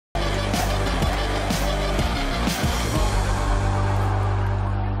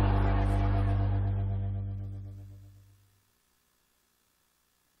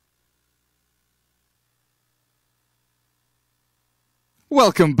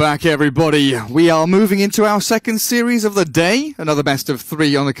Welcome back, everybody. We are moving into our second series of the day. Another best of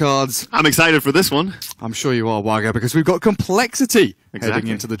 3 on the cards. I'm excited for this one. I'm sure you are, Waga, because we've got complexity heading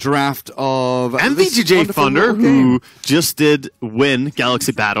into the draft of... And VGJ Thunder, who just did win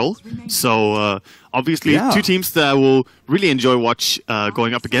Galaxy Battle. So, obviously, two teams that will really enjoy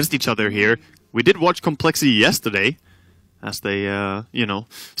going up against each other here. We did watch Complexity yesterday, as they,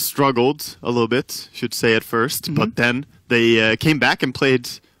 struggled a little bit, should say at first. But then they came back and played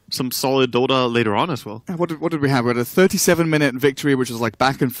some solid Dota later on as well. What did we have? We had a 37-minute victory, which was like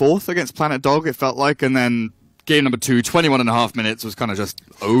back and forth against Planet Dog, it felt like. And then game number 2, 21.5 minutes, was kind of just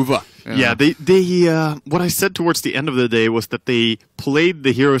over. Yeah, they what I said towards the end of the day was that they played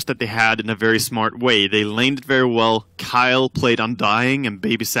the heroes that they had in a very smart way. They laned it very well. Kyle played Undying and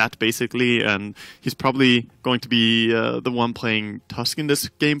babysat, basically, and he's probably going to be the one playing Tusk in this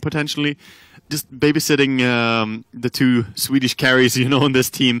game, potentially. Just babysitting the 2 Swedish carries, in this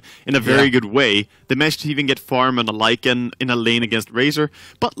team in a very good way. They managed to even get farm and a Lycan in a lane against Razor.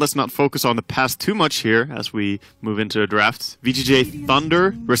 But let's not focus on the past too much here as we move into the draft. VGJ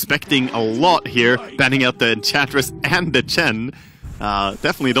Thunder respecting a lot here, banning out the Enchantress and the Chen.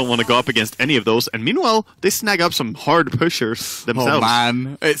 Definitely don't want to go up against any of those. And meanwhile, they snag up some hard pushers themselves. Oh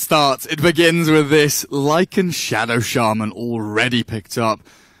man, it begins with this Lycan Shadow Shaman already picked up.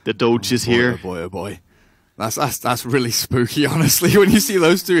 The Doge is here. Oh boy, oh boy. That's really spooky, honestly, when you see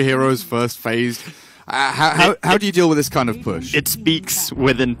those 2 heroes first phased. How do you deal with this kind of push? It speaks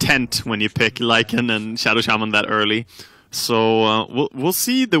with intent when you pick Lycan and Shadow Shaman that early. So we'll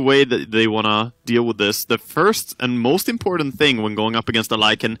see the way that they want to deal with this. The first and most important thing when going up against a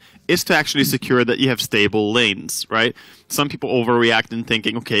Lycan is to actually secure that you have stable lanes, right? Some people overreact in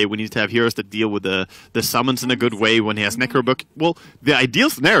thinking, okay, we need to have heroes that deal with the summons in a good way when he has Necrobook. Well, the ideal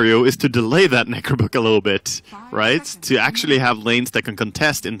scenario is to delay that Necrobook a little bit, right? To actually have lanes that can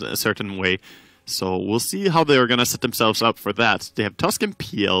contest in a certain way. So we'll see how they're going to set themselves up for that. They have Tusk and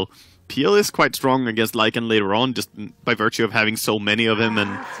PL. PL is quite strong against Lycan later on, just by virtue of having so many of him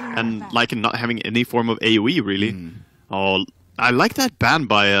and Lycan not having any form of AoE, really. Oh, I like that ban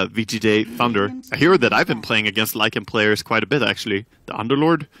by VGJ Thunder, a hero that I've been playing against Lycan players quite a bit, actually. The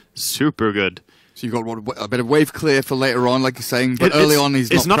Underlord, super good. So you've got a bit of wave clear for later on, like you're saying, but early on he's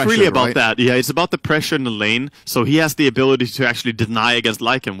not It's not pressured, really about right? that. Yeah, it's about the pressure in the lane. So he has the ability to actually deny against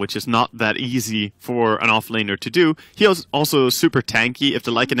Lycan, which is not that easy for an offlaner to do. He is also super tanky. If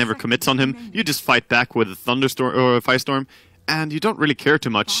the Lycan never commits on him, you just fight back with a Thunderstorm or a Firestorm, and you don't really care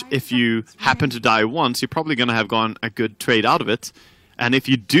too much. If you happen to die once, you're probably going to have gone a good trade out of it. And if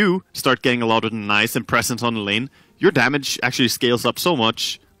you do start getting a lot of nice and presence on the lane, your damage actually scales up so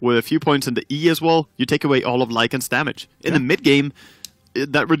much. With a few points in the E as well, you take away all of Lycan's damage. In the mid-game,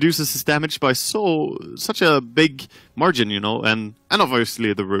 that reduces his damage by such a big margin, and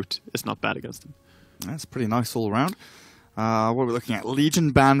obviously the root is not bad against him. That's pretty nice all around. What are we looking at?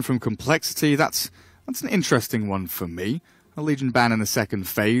 Legion ban from Complexity. That's an interesting one for me. A Legion ban in the second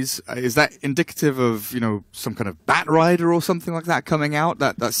phase. Is that indicative of, some kind of Bat Rider or something like that coming out?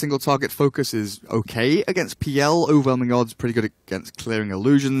 That single target focus is okay against PL. Overwhelming odds, pretty good against clearing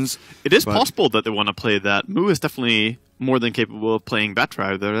illusions. It is possible that they want to play that. Mu is definitely more than capable of playing Bat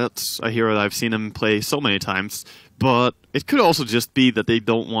Rider. That's a hero that I've seen him play so many times. But it could also just be that they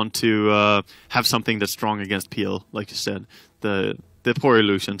don't want to have something that's strong against PL, like you said. The poor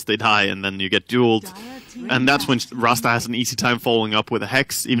illusions, they die, and then you get dueled. And that's when Rasta has an easy time following up with a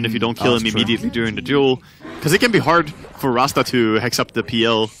Hex, even if you don't kill him immediately during the duel. Because it can be hard for Rasta to Hex up the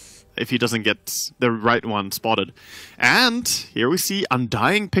PL if he doesn't get the right one spotted. And here we see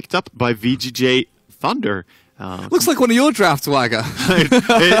Undying picked up by VGJ Thunder. Looks like one of your drafts, Wagga.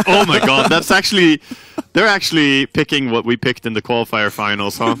 Oh my god, they're actually picking what we picked in the qualifier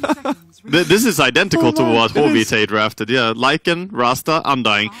finals, huh? This is identical to what Ro4 drafted. Yeah, Lycan, Rasta,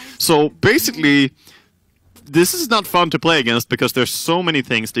 Undying. So basically, this is not fun to play against because there's so many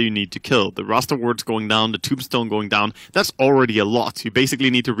things that you need to kill. The Rasta ward's going down, the Tombstone going down. That's already a lot. You basically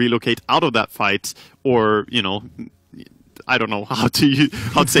need to relocate out of that fight, or I don't know how to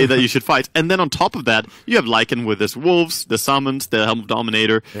say that you should fight. And then on top of that, you have Lycan with his wolves, the summons, the Helm of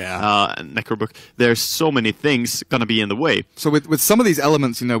Dominator, and Necrobook. There's so many things gonna be in the way. So with some of these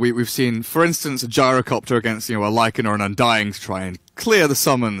elements, we've seen, for instance, a Gyrocopter against a Lycan or an Undying to try and clear the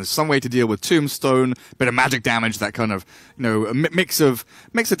summons, some way to deal with Tombstone, a bit of magic damage, that kind of, a mix of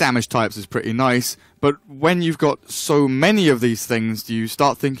damage types is pretty nice. But when you've got so many of these things, do you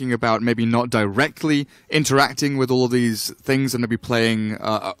start thinking about maybe not directly interacting with all of these things and maybe playing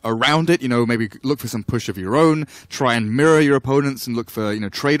around it? Maybe look for some push of your own, try and mirror your opponents and look for,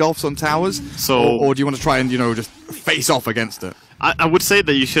 trade-offs on towers? So, or do you want to try and, just face off against it? I would say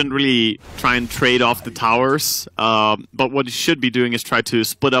that you shouldn't really try and trade off the towers, but what you should be doing is try to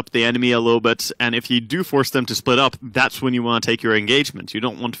split up the enemy a little bit, and if you do force them to split up, that's when you want to take your engagement. You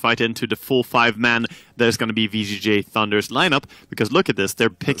don't want to fight into the full 5-man that is going to be VGJ Thunder's lineup, because look at this, they're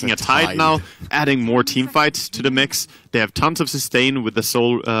picking a tide now, adding more team fights to the mix. They have tons of sustain with the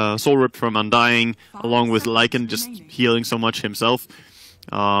soul rip from Undying, along with Lycan just healing so much himself.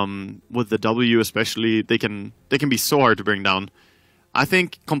 With the W especially, they can be so hard to bring down. I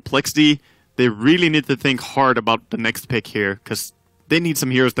think Complexity, they really need to think hard about the next pick here, because they need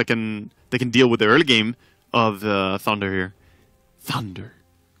some heroes that can deal with the early game of Thunder here. Thunder.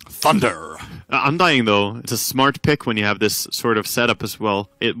 Undying though, it's a smart pick when you have this sort of setup as well.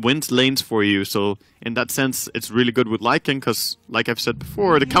 It wins lanes for you, so in that sense, it's really good with Lycan, because like I've said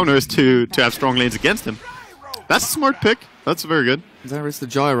before, the counter is to have strong lanes against him. That's a smart pick. That's very good. There is the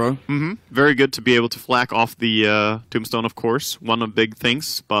gyro. Very good to be able to flack off the Tombstone, of course. One of the big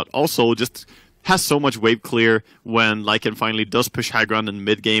things, but also just has so much wave clear when Lycan finally does push high ground in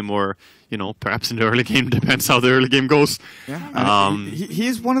mid game, or perhaps in the early game. Depends how the early game goes. Yeah, he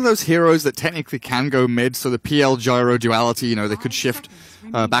is one of those heroes that technically can go mid. So the PL gyro duality, they could shift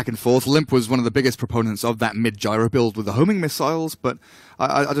back and forth. Limp was one of the biggest proponents of that mid gyro build with the homing missiles, but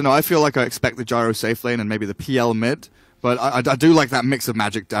I don't know. I feel like I expect the gyro safe lane and maybe the PL mid. But I do like that mix of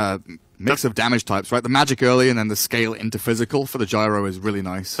magic, mix of damage types, right? The magic early and then the scale into physical for the gyro is really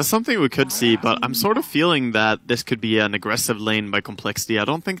nice. That's something we could see, but I'm sort of feeling that this could be an aggressive lane by Complexity. I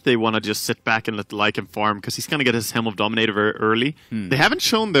don't think they want to just sit back and let the Lycan farm, because he's going to get his Helm of Dominator very early. They haven't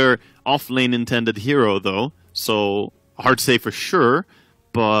shown their off-lane intended hero, though, so hard to say for sure.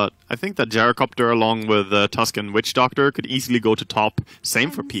 But I think that Gyrocopter along with Tuscan Witch Doctor could easily go to top. Same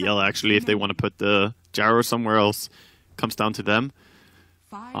for PL, actually, if they want to put the Gyro somewhere else. Comes down to them.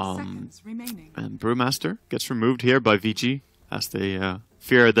 5 seconds remaining. And Brewmaster gets removed here by VG, as they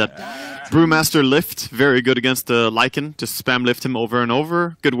fear that Brewmaster lift, very good against the Lycan. Just spam lift him over and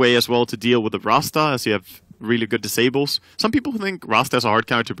over. Good way as well to deal with the Rasta, as you have really good disables. Some people think Rasta is a hard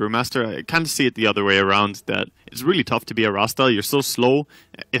counter to Brewmaster. I kind of see it the other way around, that it's really tough to be a Rasta. You're so slow.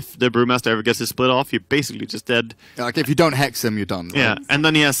 If the Brewmaster ever gets his split off, you're basically just dead. Like if you don't hex him, you're done. Right? Yeah, and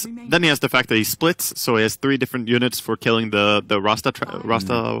then he has the fact that he splits, so he has 3 different units for killing the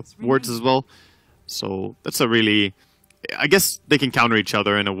Rasta wards as well. So that's a really... I guess they can counter each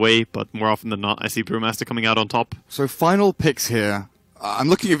other in a way, but more often than not, I see Brewmaster coming out on top. So final picks here. I'm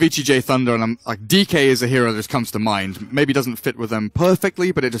looking at VGJ Thunder, and I'm like, DK is a hero that just comes to mind. Maybe doesn't fit with them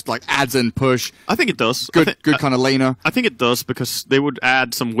perfectly, but it just like adds in push. I think it does. Good kind of laner. I think it does, because they would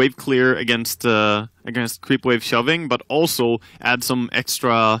add some wave clear against creep wave shoving, but also add some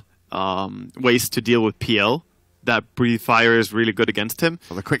extra ways to deal with PL. That Breathe Fire is really good against him.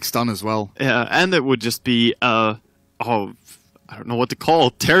 For the quick stun as well. Yeah, and it would just be I don't know what to call,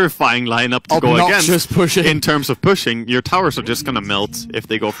 terrifying lineup to go against. Pushing. In terms of pushing, your towers are just gonna melt if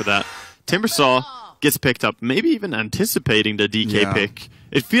they go for that. Timbersaw gets picked up, maybe even anticipating the DK pick.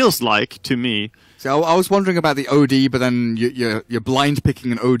 It feels like, to me. See, I was wondering about the OD, but then you're blind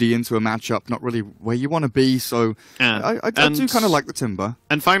picking an OD into a matchup, not really where you want to be, so I do kind of like the Timber.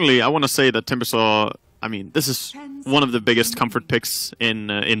 And finally, I want to say that Timbersaw, I mean, this is one of the biggest comfort picks in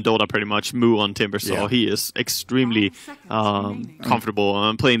Dota, pretty much. Moo on Timbersaw. Yeah. He is extremely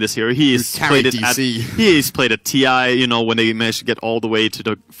comfortable playing this hero. He's played at TI, when they managed to get all the way to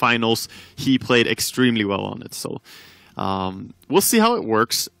the finals. He played extremely well on it. So we'll see how it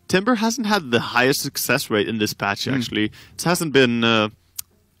works. Timber hasn't had the highest success rate in this patch, actually. It hasn't been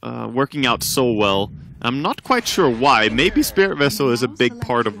working out so well. I'm not quite sure why. Maybe Spirit Vessel is a big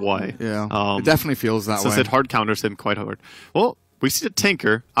part of why. Yeah, it definitely feels that way. Since it hard counters him quite hard. Well, we see the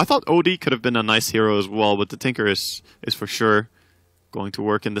Tinker. I thought OD could have been a nice hero as well, but the Tinker is for sure going to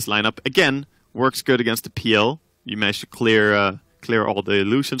work in this lineup. Again, works good against the PL. You managed to clear all the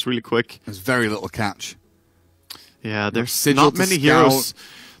illusions really quick. There's very little catch. Yeah, there's not many heroes.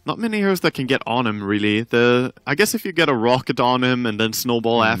 Not many heroes that can get on him, really. I guess if you get a rocket on him and then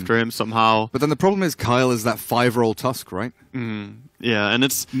snowball after him somehow. But then the problem is Kyle is that 5-roll Tusk, right? Yeah, and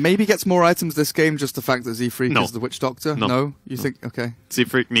it's... Maybe gets more items this game, just the fact that Z-Freak is the Witch Doctor? No? You think? Okay.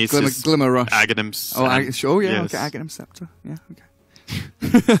 Z-Freak needs Glimmer Rush. Aghanims. Okay, Aghanim Scepter. Yeah, okay.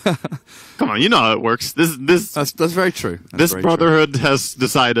 Come on, you know how it works. That's very true. This brotherhood has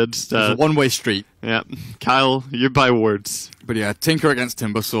decided that... It's a one-way street. Yeah. Kyle, you're by words. But yeah, Tinker against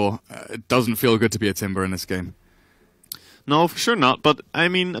Timbersaw. It doesn't feel good to be a Timber in this game. No, for sure not. But, I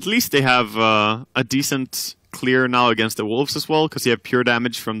mean, at least they have a decent clear now against the Wolves as well, because you have pure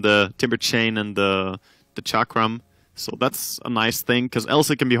damage from the Timber Chain and the Chakram. So that's a nice thing, because else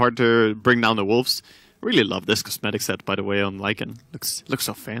it can be hard to bring down the Wolves. Really love this cosmetic set, by the way, on Lycan. Looks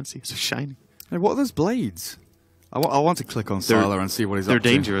so fancy, so shiny. Hey, what are those blades? I want to click on Sylar and see what he's up to.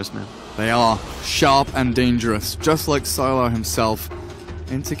 They're dangerous, man. They are sharp and dangerous, just like Sylar himself.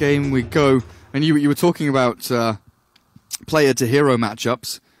 Into game we go. And you were talking about player to hero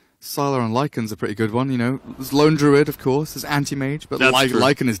matchups. Sylar and Lycan's a pretty good one, you know. There's Lone Druid, of course. There's Anti-Mage, but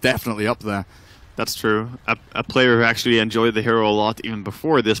Lycan is definitely up there. That's true. A player who actually enjoyed the hero a lot even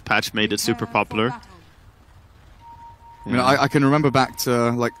before this patch made it super popular. I mean, I can remember back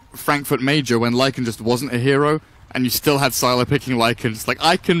to like Frankfurt Major when Lycan just wasn't a hero, and you still had Sylar picking Lycan. It's like,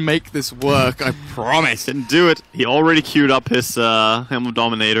 I can make this work, I promise. Didn't do it. He already queued up his Helm of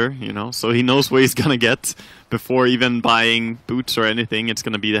Dominator, you know, so he knows what he's gonna get before even buying boots or anything. It's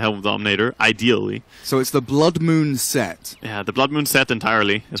gonna be the Helm of Dominator, ideally. So it's the Blood Moon set. Yeah, the Blood Moon set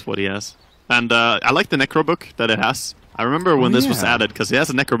entirely is what he has. And I like the Necro book that it has. I remember when this was added, because he has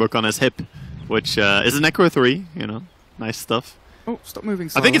a Necro book on his hip, which is a Necro 3, you know, nice stuff. Oh, stop moving,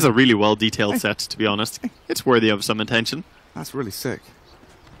 Sylar. I think it's a really well-detailed set, to be honest. It's worthy of some attention. That's really sick.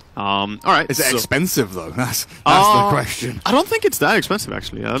 Alright. Is it expensive, though? That's the question. I don't think it's that expensive,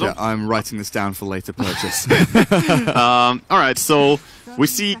 actually. Yeah, I'm writing this down for later purchase. Alright, so we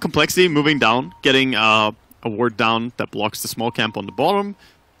see Complexity moving down, getting a ward down that blocks the small camp on the bottom.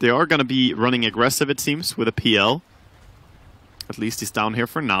 They are going to be running aggressive, it seems, with a PL. At least he's down here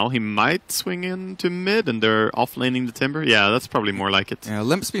for now. He might swing into mid, and they're offlaning the Timber. Yeah, that's probably more like it. Yeah,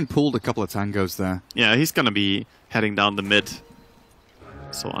 Limp's been pulled a couple of tangos there. Yeah, he's going to be heading down the mid.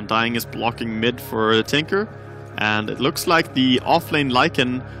 So Undying is blocking mid for the Tinker. And it looks like the offlane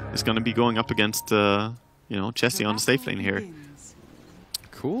Lycan is going to be going up against, you know, Jesse on the safe lane here.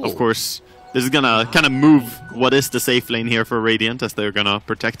 Cool. Of course, this is going to kind of move what is the safe lane here for Radiant, as they're going to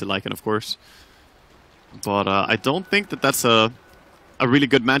protect the Lycan, of course. But I don't think that that's a really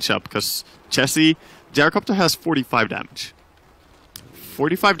good matchup, because Jesse, Gyrocopter has 45 damage.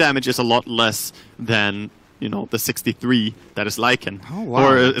 45 damage is a lot less than, you know, the 63 that is Lycan. Oh,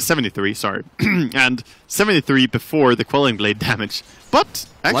 wow. Or 73, sorry. And 73 before the Quelling Blade damage. But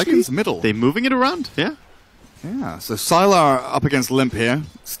actually, Lycan's middle. they're moving it around, yeah. Yeah, so Sylar up against Limp here.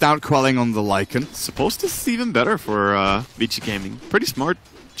 Stout Quelling on the Lycan. Suppose this is even better for VG Gaming. Pretty smart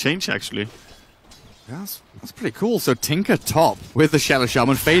change, actually. Yeah, that's pretty cool. So Tinker top with the Shadow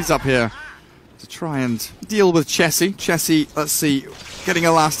Shaman. Fades up here to try and deal with Chessie. Chessie, let's see, getting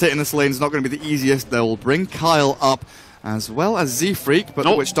a last hit in this lane is not going to be the easiest. They'll bring Kyle up as well as Z-Freak, but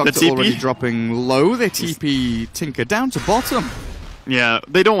the Witch Doctor already dropping low. They TP Tinker down to bottom. Yeah,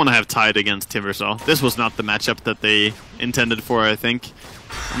 they don't want to have Tide against Timbersaw. This was not the matchup that they intended for, I think.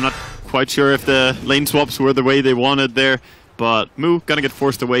 I'm not quite sure if the lane swaps were the way they wanted there. But Moo gonna get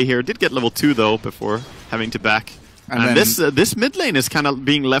forced away here. Did get level 2 though before having to back. And this mid lane is kind of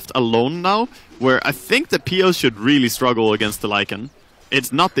being left alone now, where I think the PL should really struggle against the Lycan.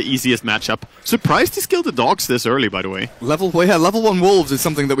 It's not the easiest matchup. Surprised he skilled the dogs this early, by the way. Level 1 Wolves is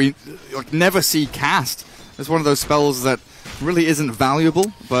something that we never see cast. It's one of those spells that really isn't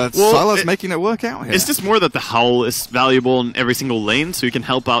valuable, but Sylar's making it work out here. It's just more that the Howl is valuable in every single lane, so you can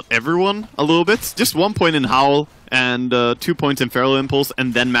help out everyone a little bit. Just 1 point in Howl and 2 points in Feral Impulse,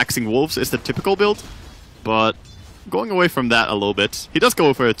 and then maxing Wolves is the typical build. But going away from that a little bit, he does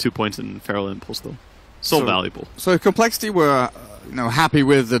go for 2 points in Feral Impulse, though. So valuable. So Complexity were happy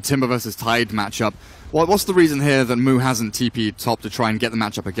with the Timber versus Tide matchup. What's the reason here that Moo hasn't TP'd top to try and get the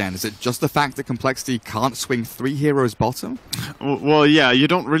matchup again? Is it just the fact that Complexity can't swing 3 heroes bottom? Well, yeah, you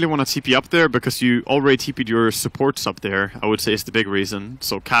don't really want to TP up there because you already TP'd your supports up there, I would say is the big reason.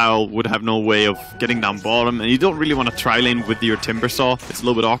 So Kyle would have no way of getting down bottom, and you don't really want to tri-lane with your Timbersaw. It's a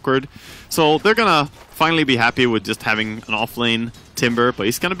little bit awkward. So they're going to finally be happy with just having an off-lane Timber, but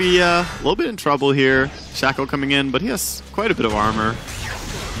he's going to be a little bit in trouble here. Shackle coming in, but he has quite a bit of armor.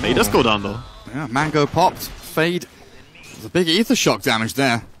 He does go down, though. Yeah, Mango popped. Fade. There's a big Ether Shock damage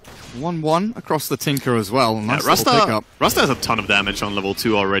there. 1-1 across the Tinker as well. Nice little pickup. Rasta has a ton of damage on level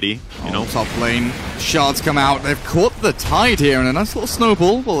 2 already. You know, top lane. Shards come out. They've caught the Tide here, and a nice little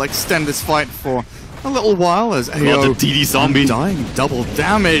snowball will extend this fight for a little while as AO, the DD zombie dying double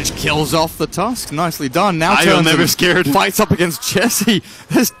damage kills off the Tusk. Nicely done. Now turns never scared. Fights up against Jesse.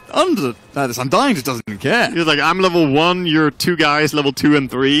 This Undying just doesn't care. He's like, I'm level 1, you're 2 guys, level 2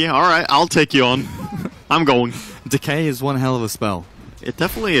 and 3. Alright, I'll take you on. I'm going. Decay is one hell of a spell. It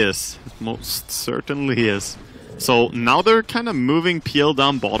definitely is. It most certainly is. So now they're kind of moving PL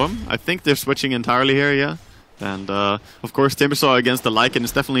down bottom. I think they're switching entirely here, yeah. And of course, Timbersaw against the Lycan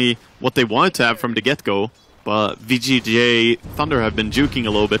is definitely what they wanted to have from the get-go. But VGJ Thunder have been juking a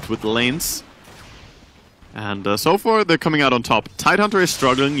little bit with the lanes. And so far, they're coming out on top. Tidehunter is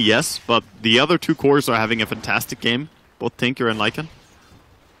struggling, yes, but the other two cores are having a fantastic game. Both Tinker and Lycan.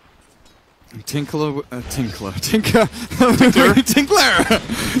 Tinkler.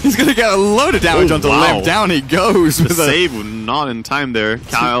 He's going to get a load of damage onto Limp. Down he goes. The save not in time there.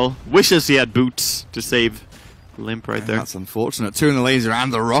 Kyle wishes he had boots to save Limp right there. That's unfortunate. 2 in the laser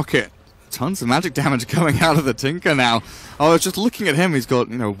and the rocket. Tons of magic damage coming out of the Tinker now. I was just looking at him. He's got,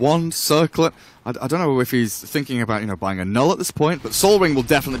 1 circlet. I don't know if he's thinking about, buying a null at this point, but Soul Ring will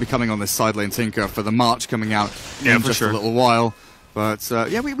definitely be coming on this side lane Tinker for the March coming out in just a little while. But,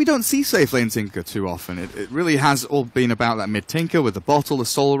 yeah, we don't see safe lane Tinker too often. It really has all been about that mid Tinker with the bottle, the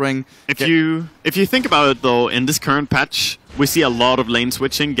Soul Ring. If you think about it, though, in this current patch, we see a lot of lane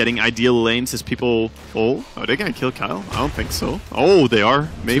switching, getting ideal lanes as people... Oh, are they going to kill Kyle? I don't think so. Oh, they are.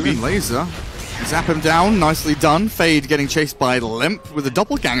 Maybe. 2 in laser. Zap him down, nicely done. Fade getting chased by Limp with a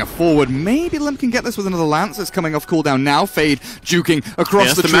doppelganger forward. Maybe Limp can get this with another lance. It's coming off cooldown now. Fade juking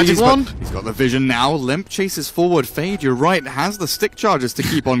across the trees. magic wand. He's got the vision now. Limp chases forward. Fade, you're right, has the stick charges to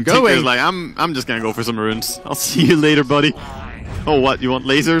keep on going. Tinker's like, I'm just gonna go for some runes. I'll see you later, buddy. Oh, what? You want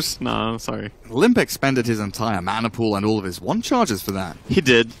lasers? No, sorry. Limp expended his entire mana pool and all of his wand charges for that. He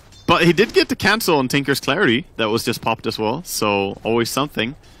did. But he did get to cancel on Tinker's Clarity. That was just popped as well. So, always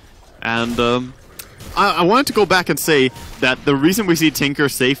something. And I wanted to go back and say that the reason we see Tinker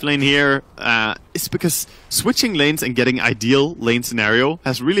safe lane here is because switching lanes and getting ideal lane scenario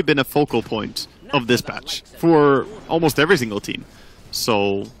has really been a focal point of this patch for almost every single team.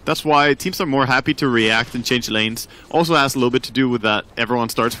 So that's why teams are more happy to react and change lanes. Also has a little bit to do with that everyone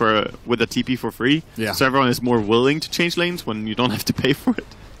starts with a TP for free. Yeah. So everyone is more willing to change lanes when you don't have to pay for it.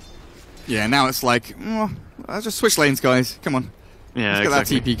 Yeah, now it's like, I'll just switch lanes, guys. Come on. Yeah, Let's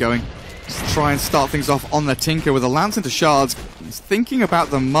get that TP going. Just try and start things off on the Tinker with a lance into shards. He's thinking about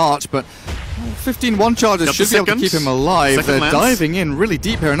the March, but 15 one charges should be able to keep him alive. They're diving in really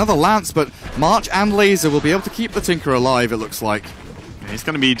deep here. Another lance, but March and laser will be able to keep the Tinker alive, it looks like. Yeah, he's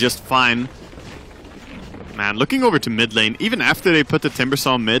going to be just fine. Man, looking over to mid lane, even after they put the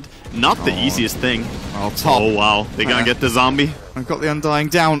Timbersaw mid, not the easiest thing. Well, top. Oh, wow. They're going to get the zombie. I've got the Undying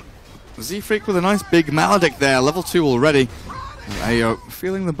down. Z-Freak with a nice big Maledict there, level 2 already. Ayo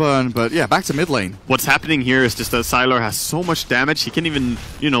feeling the burn, but yeah, back to mid lane. What's happening here is just that Sylar has so much damage, he can't even,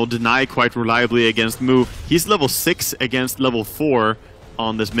 deny quite reliably against Mu. He's level 6 against level 4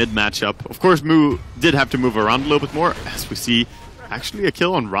 on this mid matchup. Of course, Mu did have to move around a little bit more, as we see actually a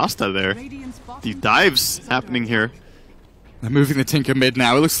kill on Rasta there. The dives happening here. They're moving the Tinker mid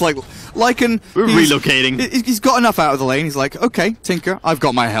now. It looks like Lycan... We're relocating. He's got enough out of the lane. He's like, okay, Tinker, I've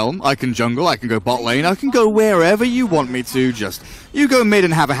got my helm. I can jungle, I can go bot lane, I can go wherever you want me to. Just, you go mid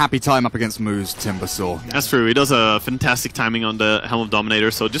and have a happy time up against Moo's Timbersaw. That's true. He does a fantastic timing on the Helm of Dominator.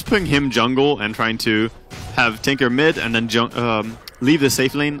 So just putting him jungle and trying to have Tinker mid and then leave the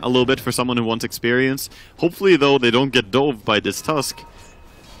safe lane a little bit for someone who wants experience. Hopefully, though, they don't get dove by this Tusk.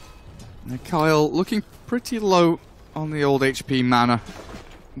 Now, Kyle looking pretty low on the old HP mana.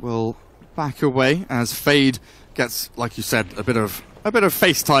 Will back away as Fade gets, like you said, a bit of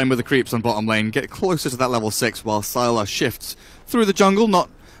FaceTime with the creeps on bottom lane, get closer to that level 6 while Sylar shifts through the jungle, not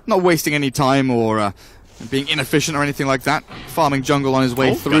wasting any time or being inefficient or anything like that. Farming jungle on his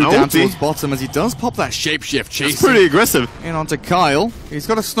way through down towards bottom as he does pop that shapeshift chase. That's pretty aggressive. In onto Kyle. He's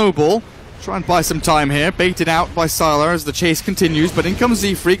got a snowball. Try and buy some time here. Baited out by Sylar as the chase continues, but in comes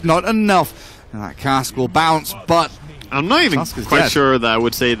Z-Freak. Not enough. And that cask will bounce, but I'm not even quite sure that I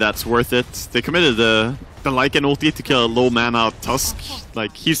would say that's worth it. They committed the Lycan ulti to kill a low mana Tusk.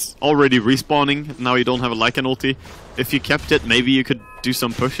 Like, he's already respawning. Now you don't have a Lycan ulti. If you kept it, maybe you could do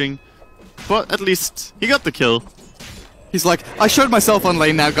some pushing. But at least he got the kill. He's like, I showed myself on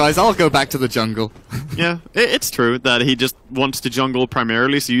lane now, guys. I'll go back to the jungle. Yeah, it's true that he just wants to jungle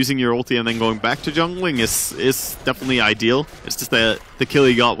primarily, so using your ulti and then going back to jungling is definitely ideal. It's just that the kill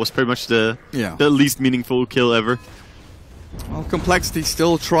he got was pretty much the least meaningful kill ever. Well, Complexity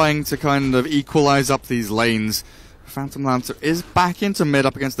still trying to kind of equalize up these lanes. Phantom Lancer is back into mid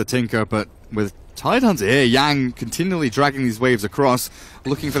up against the Tinker, but with Tidehunter here, Yang continually dragging these waves across,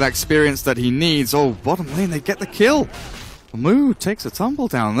 looking for that experience that he needs. Oh, bottom lane, they get the kill. Mu takes a tumble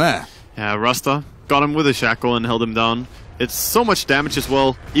down there. Yeah, Rasta got him with a shackle and held him down. It's so much damage as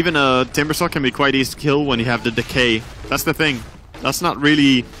well. Even a Timbersaw can be quite easy to kill when you have the decay. That's the thing. That's not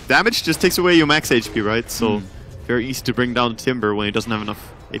really damage, just takes away your max HP, right? So very easy to bring down Timber when he doesn't have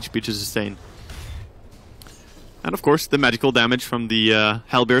enough HP to sustain. And of course, the magical damage from the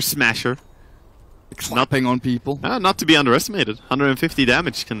Hellbear Smasher. Clapping on people. Not to be underestimated. 150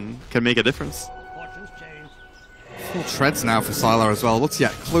 damage can make a difference. Full treads now for Sylar as well. What's he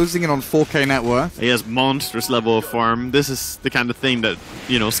at? Closing in on 4k net worth. He has monstrous level of farm. This is the kind of thing that,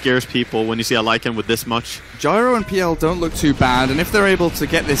 you know, scares people when you see a Lycan with this much. Gyro and PL don't look too bad, and if they're able to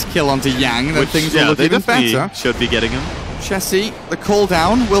get this kill onto Yang, then things will look they even definitely better. should be getting him. Chessie, the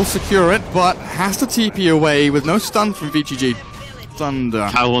cooldown will secure it, but has to TP away with no stun from VGJ Thunder.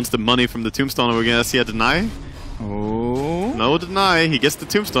 Kyle wants the money from the tombstone. Are we gonna see a deny? Oh. No deny. He gets the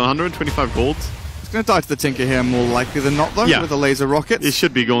tombstone, 125 gold. He's going to die to the Tinker here more likely than not, though, Yeah. with the laser rockets. He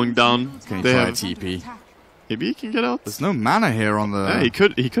should be going down. Can he They try a have- TP? Maybe he can get out. There's no mana here on the... Yeah,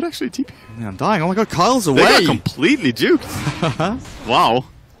 he could actually TP. Yeah, I'm dying. Oh my god, Kyle's They got away! completely juked. Wow.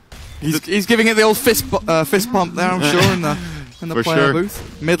 He's giving it the old fist pump there, I'm sure, in the For player sure.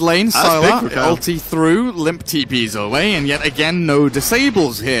 booth. Mid lane, That's Sylar, big for Kyle. ulti through, limp TPs away, and yet again no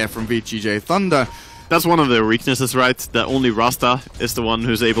disables here from VGJ Thunder. That's one of their weaknesses, right? That only Rasta is the one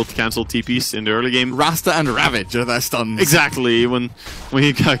who's able to cancel TPs in the early game. Rasta and Ravage are their stuns. Exactly, when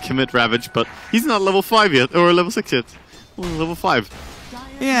you commit Ravage, but he's not level 5 yet, or level 6 yet. Only level 5.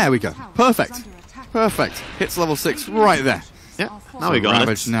 Yeah, we go. Perfect. Perfect. Hits level 6 right there. Yeah, now we got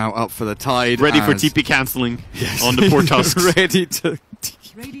Ravage it. now up for the tide. Ready for as- TP cancelling on the poor tusks. Ready to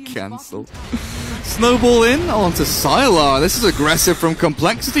cancel. Snowball in onto Sylar. This is aggressive from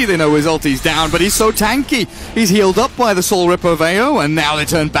Complexity. They know his ulti's down, but he's so tanky. He's healed up by the Soul Ripper Veo, and now they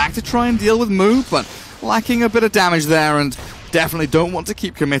turn back to try and deal with Moo, but lacking a bit of damage there, and definitely don't want to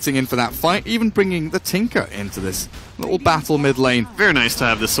keep committing in for that fight, even bringing the Tinker into this little battle mid lane. Very nice to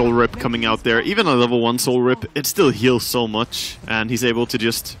have the Soul Rip coming out there. Even a level 1 Soul Rip, it still heals so much, and he's able to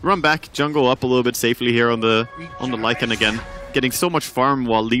just run back, jungle up a little bit safely here on the Lycan again, getting so much farm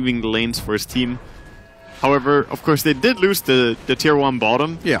while leaving the lanes for his team. However, of course, they did lose the tier 1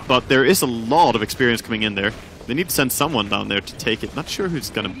 bottom, Yeah. but there is a lot of experience coming in there. They need to send someone down there to take it. Not sure who's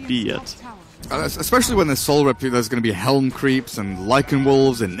going to be yet. Especially when there's Soul Rip, there's going to be Helm creeps and Lycan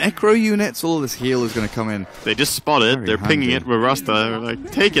Wolves and Necro units. All of this heal is going to come in. They just spot it. Very They're pinging handy. it with Rasta. They're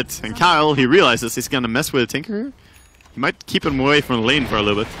like, take it. And Kyle, he realizes he's going to mess with the Tinker here. He might keep him away from the lane for a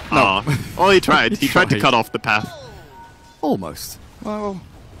little bit. No. Aw. Oh, he tried. He He tried to tried. cut off the path. Almost. Well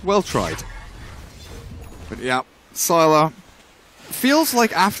tried. But yeah, Sylar feels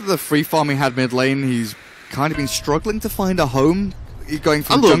like after the free farm he had mid lane, he's kind of been struggling to find a home. He's going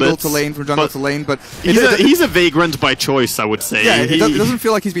from A little jungle bit, to lane, from jungle but to lane, but He's a vagrant by choice, I would say. yeah, it He- doesn't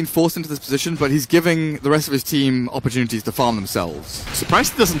feel like he's been forced into this position, but he's giving the rest of his team opportunities to farm themselves.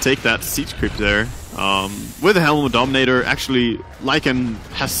 Surprised he doesn't take that siege creep there. With the Helm of Dominator, actually, Lycan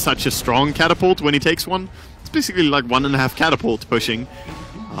has such a strong catapult when he takes one. It's basically like 1.5 catapult pushing.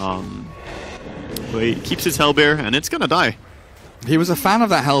 But he keeps his Hellbear, and it's gonna die. He was a fan of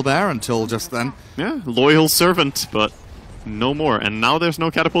that Hellbear until just then. Yeah, loyal servant, but no more. And now there's no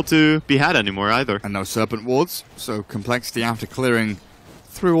catapult to be had anymore either. And no Serpent Wards, so Complexity, after clearing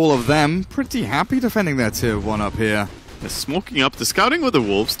through all of them, pretty happy defending their tier 1 up here. The smoking up, the scouting with the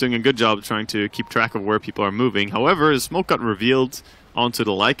wolves, doing a good job trying to keep track of where people are moving. However, the smoke got revealed onto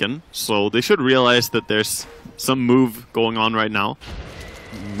the Lycan, so they should realize that there's some move going on right now.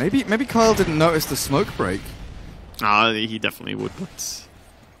 Maybe Kyle didn't notice the smoke break. He definitely would,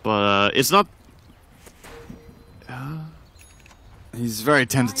 but it's not. He's very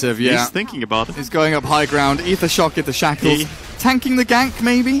tentative, yeah. He's thinking about it. He's going up high ground, Ether Shock into Shackles, He- tanking the gank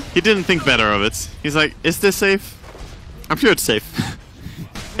maybe? He didn't think better of it. He's like, is this safe? I'm sure it's safe.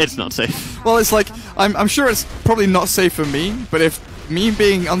 It's not safe. Well, it's like, I'm sure it's probably not safe for me, but if me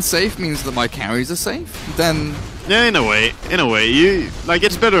being unsafe means that my carries are safe, then Yeah, in a way,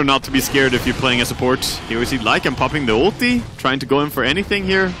 it's better not to be scared if you're playing a support. Here we see Lycan popping the ulti, trying to go in for anything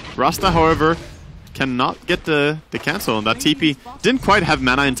here. Rasta, however, cannot get the cancel on that TP. Didn't quite have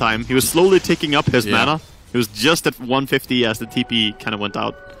mana in time. He was slowly ticking up his Yeah. mana. He was just at 150 as the TP kind of went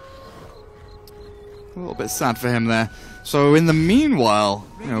out. a little bit sad for him there. So in the meanwhile,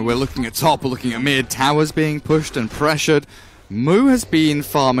 we're looking at top, we're looking at mid, towers being pushed and pressured. Moo has been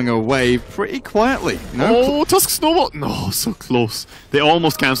farming away pretty quietly. Oh, Tusk Snowball! No, so close. They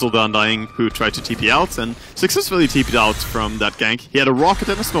almost cancelled the Undying, who tried to TP out and successfully TP'd out from that gank. He had a rocket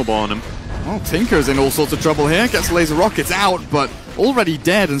and a snowball on him. Well, Tinker's in all sorts of trouble here, gets laser rockets out, but already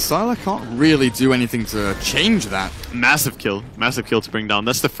dead, and Sylar can't really do anything to change that. Massive kill to bring down.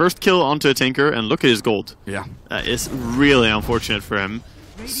 That's the first kill onto a Tinker, and look at his gold. Yeah. That is really unfortunate for him.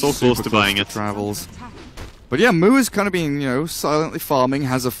 So close to buying it. Travels. But yeah, Moo is kind of being, silently farming,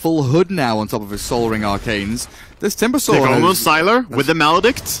 has a full hood now on top of his Soul Ring Arcanes. This Timbersaw They got him on has... Sylar with the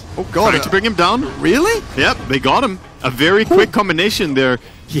Maledict. Oh god. Trying to bring him down. Really? Yep, they got him. A very quick combination there.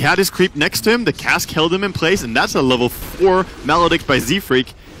 He had his creep next to him, the cask held him in place, and that's a level 4 Maledict by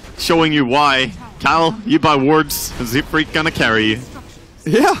Z-Freak. showing you why. Kyle, you buy wards, Zipfreak gonna carry you.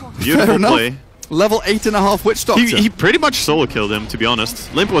 Yeah, Beautiful fair enough. play. Level 8.5 Witch Doctor. He pretty much solo killed him, to be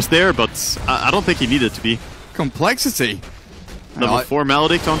honest. Limp was there, but I don't think he needed to be. Complexity. Level 4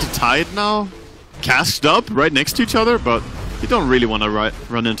 Maledict onto Tide now. Cast up right next to each other, but you don't really want to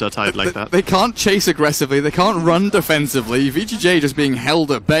run into a Tide like that. They can't chase aggressively, they can't run defensively. VGJ just being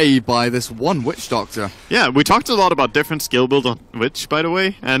held at bay by this one Witch Doctor. Yeah, we talked a lot about different skill build on Witch, by the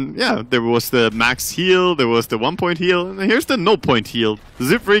way. And yeah, there was the max heal, there was the 1-point heal, and here's the no-point heal.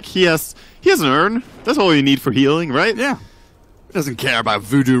 Zipfreak, he has an urn. That's all you need for healing, right? Yeah. He doesn't care about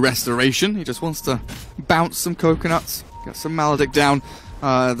voodoo restoration, he just wants to bounce some coconuts, get some Maledict down.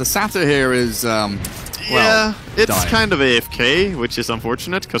 The Satyr here is, yeah, it's dying. kind of AFK, which is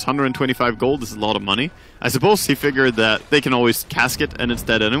unfortunate, because 125 gold is a lot of money. I suppose he figured that they can always cask it and it's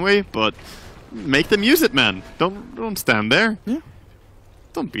dead anyway, but make them use it, man. Don't stand there. Yeah.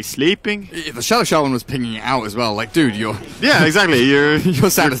 Don't be sleeping. The Shadow Shaman was pinging it out as well, like, dude, you're... Yeah, exactly. Your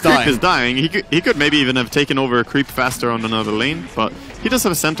Satyr's creep dying. is dying. He could maybe even have taken over a creep faster on another lane, but he does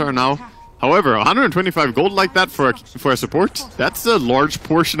have a centaur now. However, 125 gold like that for a support, that's a large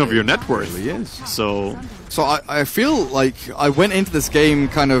portion of your net worth. It really is. So I feel like I went into this game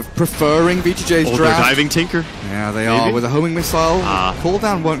kind of preferring VGJ's they're draft. diving Tinker. Yeah, they Maybe? are, with a homing missile.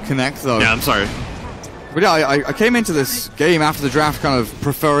 Cooldown won't connect, though. Yeah, I'm sorry. But yeah, I came into this game after the draft kind of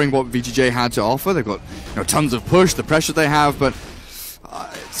preferring what VGJ had to offer. They've got tons of push, the pressure they have, but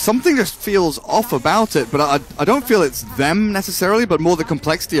something just feels off about it. But I don't feel it's them necessarily, but more the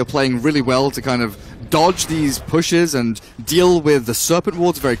complexity of playing really well to kind of dodge these pushes and deal with the Serpent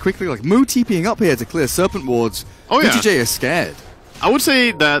Wards very quickly. Like Moo TPing up here to clear Serpent Wards. Oh, yeah. VGJ is scared. I would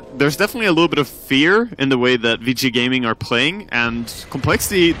say that there's definitely a little bit of fear in the way that VG Gaming are playing, and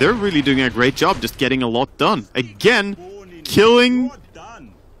Complexity, they're really doing a great job just getting a lot done. Again, killing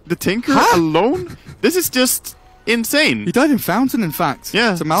the Tinker alone? This is just insane. He died in Fountain, in fact.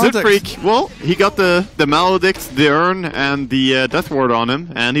 Yeah, it's a Maledict. Zipfreak, well, he got the Maledict, the Urn, and the Death Ward on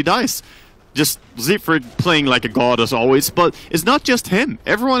him, and he dies. Just Zipfreak playing like a god as always, but it's not just him.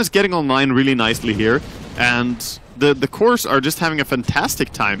 Everyone is getting online really nicely here, and the cores are just having a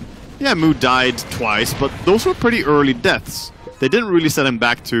fantastic time. Yeah, Moo died twice, but those were pretty early deaths. They didn't really set him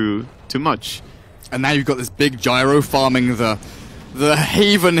back too much. And now you've got this big gyro farming the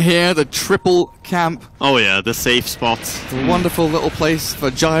haven here, the triple camp. Oh yeah, the safe spot. It's a wonderful little place for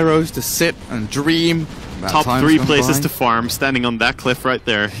gyros to sit and dream. Top 3 places to farm, standing on that cliff right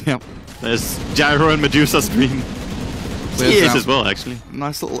there. Yep. There's Gyro and Medusa's dream. He is as well, actually.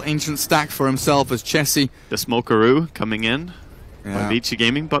 Nice little ancient stack for himself as Chessie. The Smokeroo coming in by Vici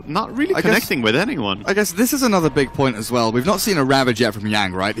Gaming, but not really connecting with anyone. I guess this is another big point as well. We've not seen a Ravage yet from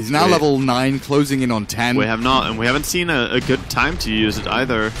Yang, right? He's now level 9, closing in on 10. We have not, and we haven't seen a good time to use it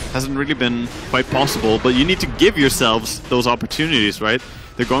either. Hasn't really been quite possible, but you need to give yourselves those opportunities, right?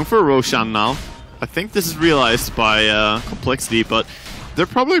 They're going for a Roshan now. I think this is realized by Complexity, but they're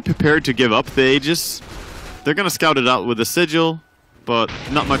probably prepared to give up the Aegis. They're going to scout it out with a Sigil, but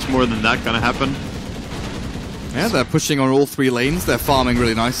not much more than that going to happen. Yeah, they're pushing on all 3 lanes. They're farming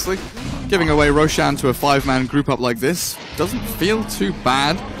really nicely. Giving away Roshan to a 5-man group up like this doesn't feel too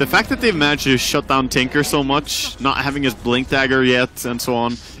bad. The fact that they've managed to shut down Tinker so much, not having his Blink Dagger yet, and so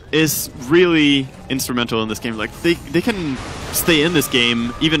on, is really instrumental in this game. Like, they can stay in this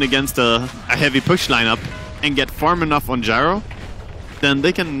game, even against a heavy push lineup, and get farm enough on Gyro, then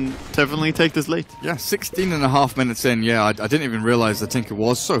they can definitely take this late. Yeah, 16.5 minutes in. Yeah, I didn't even realize the Tinker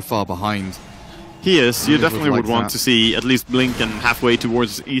was so far behind. He is. You definitely would want that. to see at least Blink and halfway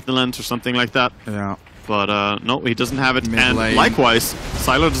towards Etherland or something like that. Yeah. But no, he doesn't have it. Mid lane. And likewise,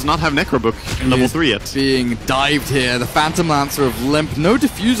 Sylar does not have Necrobook in level 3 yet. Being dived here. The Phantom Lancer of Limp. No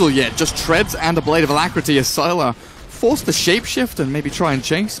Diffusal yet. Just Treads and a Blade of Alacrity as Sylar forced the Shapeshift and maybe try and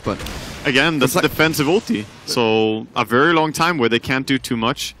chase, but... Again, that's like defensive ulti. So a very long time where they can't do too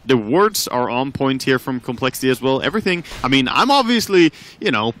much. The wards are on point here from Complexity as well. Everything. I mean, I'm obviously,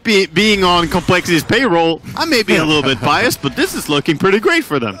 being on Complexity's payroll, I may be a little bit biased, but this is looking pretty great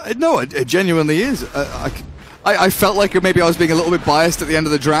for them. No, it genuinely is. I felt like maybe I was being a little bit biased at the end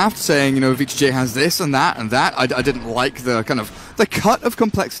of the draft, saying, VGJ has this and that and that. I didn't like the kind of the cut of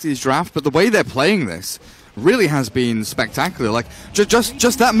Complexity's draft, but the way they're playing this really has been spectacular. Like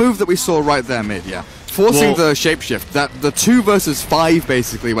just that move that we saw right there mid, forcing the shapeshift, that the 2 versus 5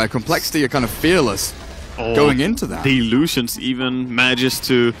 basically, where Complexity are kind of fearless going into that. The Illusions even manages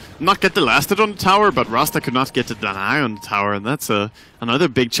to not get the last hit on the tower, but Rasta could not get the deny on the tower, and that's another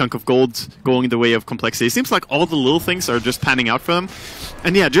big chunk of gold going the way of Complexity. It seems like all the little things are just panning out for them.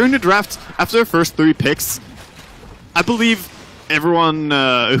 And yeah, during the draft, after the first 3 picks, I believe everyone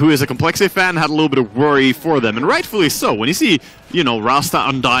who is a Complexity fan had a little bit of worry for them, and rightfully so. When you see, you know, Rasta,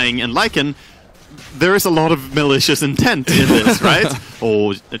 Undying, and Lycan, there is a lot of malicious intent in this, right?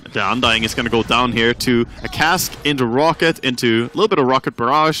 Oh, the Undying is going to go down here to a cask, into Rocket, into a little bit of Rocket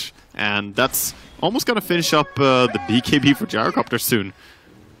Barrage, and that's almost going to finish up the BKB for Gyrocopter soon.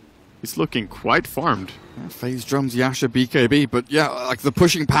 He's looking quite farmed. Yeah, Phase Drums, Yasha, BKB, but yeah, like the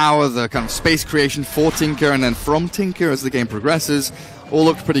pushing power, the kind of space creation for Tinker and then from Tinker as the game progresses, all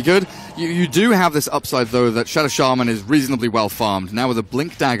looked pretty good. You do have this upside though that Shadow Shaman is reasonably well farmed. Now with a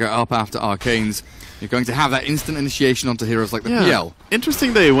Blink Dagger up after Arcanes, you're going to have that instant initiation onto heroes like the PL.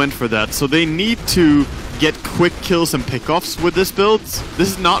 Interesting they went for that. So they need to get quick kills and pickoffs with this build. This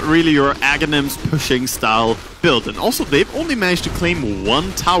is not really your Aghanims pushing style build. And also they've only managed to claim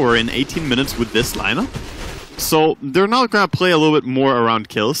 1 tower in 18 minutes with this lineup. So they're not going to play a little bit more around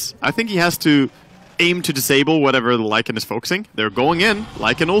kills. I think he has to aim to disable whatever the Lycan is focusing. They're going in,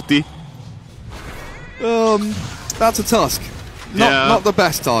 Lycan ulti. That's a Tusk. Not the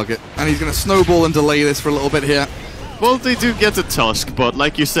best target, and he's going to snowball and delay this for a little bit here. Well, they do get a Tusk, but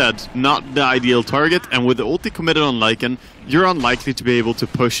like you said, not the ideal target, and with the ulti committed on Lycan, you're unlikely to be able to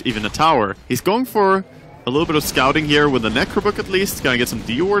push even a tower. He's going for a little bit of scouting here with the Necrobook at least, gonna get some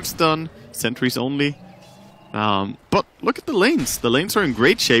D-wards done, sentries only. But look at the lanes. The lanes are in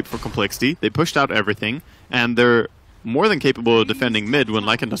great shape for Complexity. They pushed out everything, and they're more than capable of defending mid when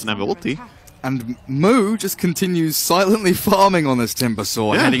Lycan doesn't have ulti. And Moo just continues silently farming on this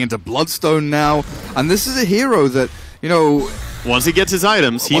Timbersaw, heading into Bloodstone now. And this is a hero that, you know... Once he gets his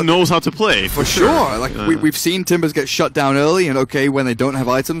items, he knows how to play. For sure. Like we've seen Timbers get shut down early, and okay, when they don't have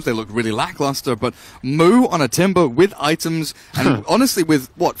items, they look really lackluster. But Moo on a Timber with items, and honestly, with,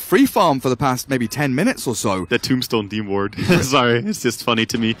 what, free farm for the past maybe 10 minutes or so. The Tombstone D-ward. Sorry, it's just funny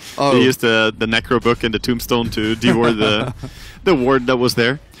to me. Oh. They used the Necrobook and the Tombstone to D-ward the ward that was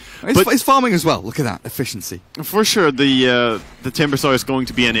there. It's farming as well. Look at that efficiency. For sure, the Timbersaw is going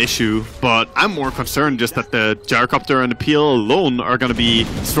to be an issue, but I'm more concerned just that the Gyrocopter and the PL alone are going to be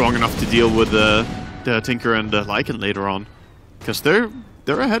strong enough to deal with the Tinker and the Lycan later on, because they're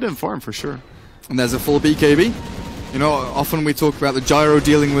ahead in farm for sure. And there's a full BKB. You know, often we talk about the Gyro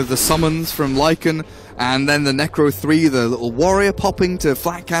dealing with the summons from Lycan, and then the Necro 3, the little warrior popping to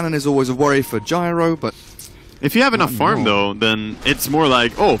flat cannon is always a worry for Gyro, but... If you have enough farm, though, then it's more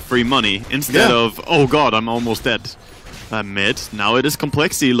like, oh, free money, instead of, oh god, I'm almost dead. Mid. Now it is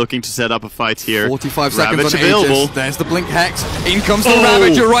Complexity looking to set up a fight here. 45 Ravage seconds on available. Aegis. There's the Blink Hex. In comes the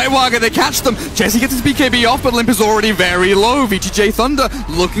Ravager. Right, Wagga, they catch them. Jesse gets his BKB off, but Limp is already very low. VGJ Thunder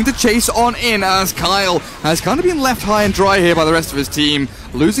looking to chase on in as Kyle has kind of been left high and dry here by the rest of his team.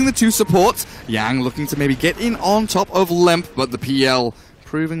 Losing the 2 supports. Yang looking to maybe get in on top of Limp, but the PL...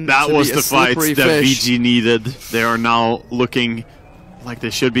 proving that to was be the a fight slippery that fish. VG needed. They are now looking like they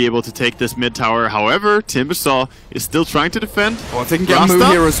should be able to take this mid tower. However, Timbersaw is still trying to defend. Oh, if they can get Moo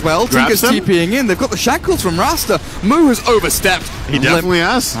here as well. Tinker's TPing in. They've got the shackles from Rasta. Moo has overstepped. He definitely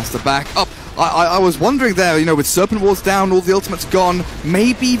has. Has to back up. I was wondering there, you know, with Serpent Wards down, all the ultimates gone,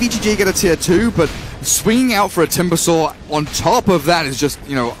 maybe VGJ get a tier 2, but swinging out for a Timbersaw on top of that is just,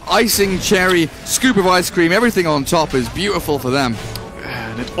 you know, icing, cherry, scoop of ice cream, everything on top is beautiful for them.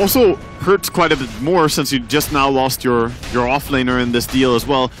 And it also hurts quite a bit more since you just now lost your offlaner in this deal as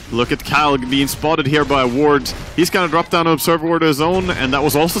well. Look at Kyle being spotted here by a ward. He's gonna drop down an Observer Ward of his own, and that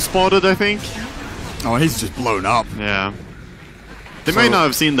was also spotted, I think. Oh, and he's just blown up. Yeah. They may not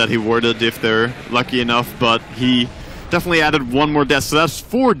have seen that he warded if they're lucky enough, but he definitely added 1 more death. So that's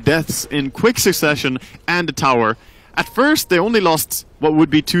 4 deaths in quick succession and a tower. At first, they only lost what would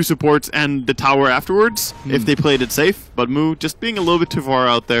be 2 supports and the tower afterwards, if they played it safe. But Moo just being a little bit too far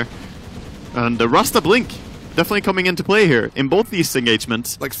out there. And the Rasta Blink definitely coming into play here in both these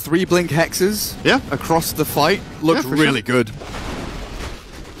engagements. Like 3 Blink Hexes across the fight. Looked really good.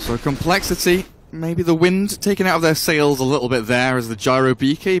 So Complexity, maybe the wind taken out of their sails a little bit there as the Gyro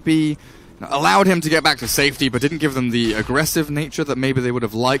BKB allowed him to get back to safety, but didn't give them the aggressive nature that maybe they would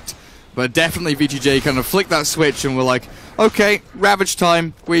have liked. But definitely VGJ kind of flicked that switch and were like, okay, Ravage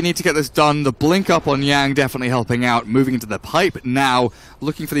time, we need to get this done. The blink up on Yang definitely helping out, moving into the pipe now,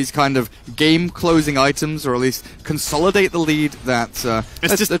 looking for these kind of game-closing items, or at least consolidate the lead that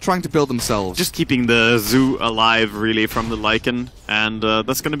they're trying to build themselves. Just keeping the zoo alive, really, from the Lycan, and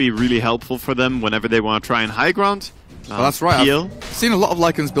that's going to be really helpful for them whenever they want to try and high ground. Well, that's right. I've seen a lot of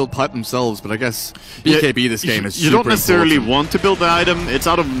Lycans build pipe themselves, but I guess BKB this game is super You don't necessarily important. want to build the item. It's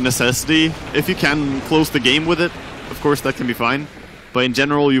out of necessity. If you can close the game with it, of course, that can be fine. But in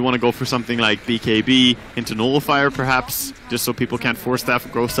general, you want to go for something like BKB into Nullifier, perhaps, just so people can't force staff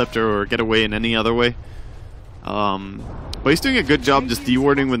Growth Scepter or get away in any other way. But he's doing a good job just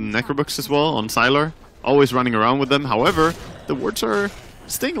dewarding with Necrobooks as well on Sylar. Always running around with them. However, the wards are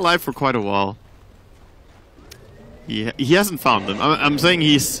staying alive for quite a while. He hasn't found them. I'm saying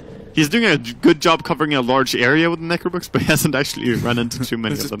he's doing a good job covering a large area with the Necrobooks, but he hasn't actually run into too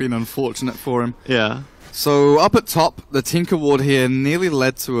many of them. This has been unfortunate for him. Yeah. So up at top, the Tinker ward here nearly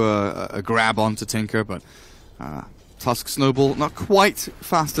led to a grab onto Tinker, but Tusk Snowball not quite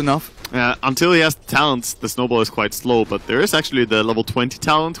fast enough. Until he has the talents, the Snowball is quite slow, but there is actually the level 20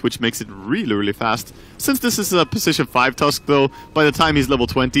 talent, which makes it really, really fast. Since this is a position 5 Tusk, though, by the time he's level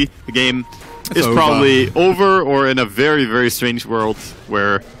 20, the game is probably over, or in a very, very strange world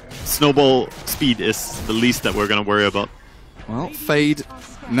where Snowball speed is the least that we're going to worry about. Well, Fade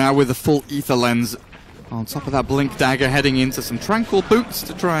now with the full Ether Lens on top of that Blink Dagger, heading into some Tranquil Boots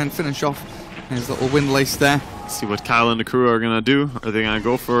to try and finish off his little Windlace there. Let's see what Kyle and the crew are going to do. Are they going to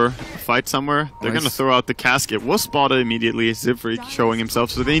go for a fight somewhere? They're going to throw out the cask. It was spotted immediately, Zifrik showing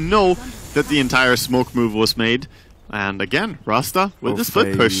himself, so they know that the entire smoke move was made. And again, Rasta with the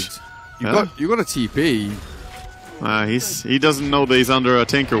split push. You got a TP. He doesn't know that he's under a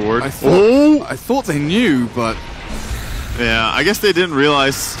Tinker ward. I thought they knew, but yeah, I guess they didn't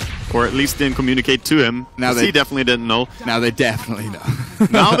realize, or at least didn't communicate to him. Now he definitely didn't know. Now they definitely know.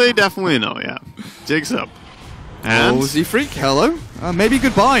 Now they definitely know. Yeah, Jig's up. And Z-Freak, hello. Maybe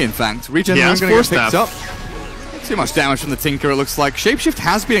goodbye. In fact, regen going to get picked up. Too much damage from the Tinker. It looks like Shapeshift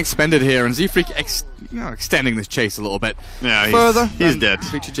has been expended here, and Z-Freak extending this chase a little bit further. He's dead.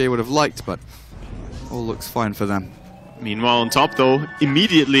 VGJ would have liked, but all looks fine for them. Meanwhile, on top, though,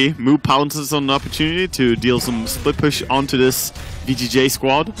 immediately Moo pounces on an opportunity to deal some split push onto this VGJ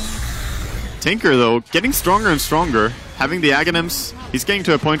squad. Tinker, though, getting stronger and stronger. Having the Aghanims, he's getting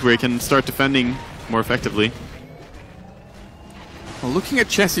to a point where he can start defending more effectively. Well, looking at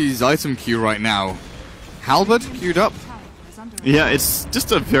Chessie's item queue right now, Halberd queued up. Yeah, it's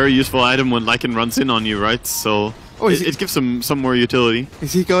just a very useful item when Lycan runs in on you, right? So it gives him some more utility.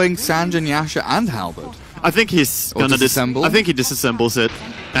 Is he going Sanjin, Yasha, and Halberd? I think he's gonna disassemble. I think he disassembles it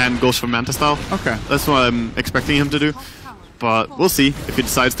and goes for Manta style. Okay, that's what I'm expecting him to do. But we'll see if he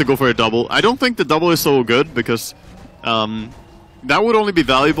decides to go for a double. I don't think the double is so good because that would only be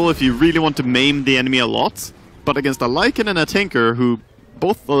valuable if you really want to maim the enemy a lot. But against a Lycan and a Tinker, who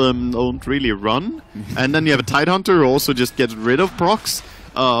both of them don't really run, and then you have a Tidehunter who also just gets rid of procs,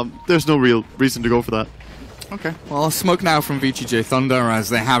 there's no real reason to go for that. Okay, well, smoke now from VGJ Thunder as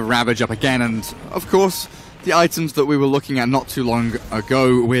they have Ravage up again, and of course, the items that we were looking at not too long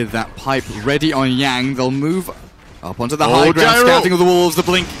ago with that pipe ready on Yang, they'll move up onto the high ground, scouting of the walls, the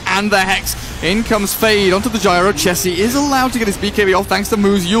Blink, and the Hex. In comes Fade onto the Gyro. Chessie is allowed to get his BKB off thanks to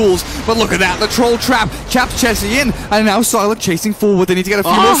Moo's Yules. But look at that, the Troll Trap chaps Chessie in, and now Sylar chasing forward. They need to get a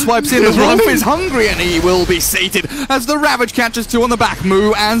few more swipes in. The Wolf is hungry, and he will be sated as the Ravage catches two on the back.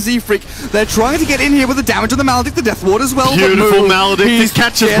 Moo and Z-Freak, they're trying to get in here with the damage on the Maledict, the Death Ward as well. Beautiful Maledict, he's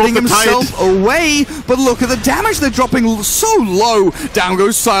catches getting himself away, but look at the damage, they're dropping so low. Down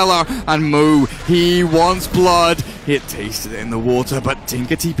goes Sylar, and Moo, he wants blood. It tasted it in the water, but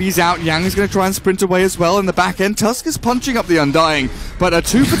Tinker TP's out. Yang is going to try and sprint away as well in the back end. Tusk is punching up the Undying, but a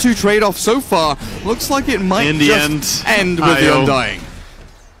 2-for-2 trade-off so far. Looks like it might end with the Undying.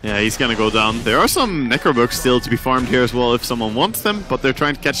 Yeah, he's going to go down. There are some Necrobooks still to be farmed here as well if someone wants them, but they're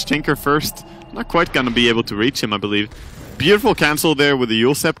trying to catch Tinker first. Not quite going to be able to reach him, I believe. Beautiful cancel there with the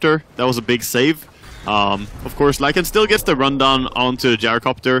Yule Scepter. That was a big save. Of course, Lycan still gets the rundown onto the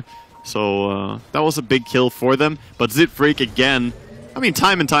Gyrocopter. So that was a big kill for them. But Z-Freak again, I mean,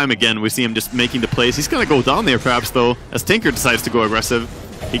 time and time again, we see him just making the plays. He's going to go down there perhaps, though, as Tinker decides to go aggressive.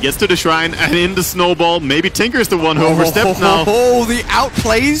 He gets to the shrine and in the snowball. Maybe Tinker's the one who overstepped now. Oh, the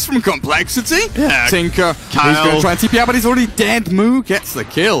outplays from Complexity. Yeah, Tinker, Kyle, he's going to try and TP out, but he's already dead. Moo gets the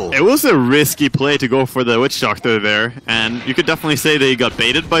kill. It was a risky play to go for the Witch Doctor there. And you could definitely say that he got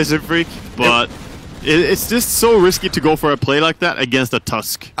baited by Z-Freak, but it's just so risky to go for a play like that against a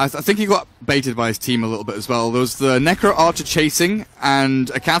Tusk. I think he got baited by his team a little bit as well. There was the Necro Archer chasing and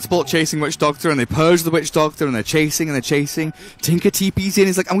a Catapult chasing Witch Doctor, and they purge the Witch Doctor, and they're chasing and they're chasing. Tinker TP's in,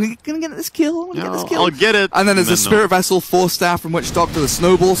 he's like, I'm gonna get this kill, I'll get it. And then there's the Spirit Vessel, Force Staff from Witch Doctor, the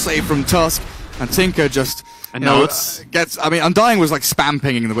Snowball save from Tusk, and Tinker just... And now Undying was like spam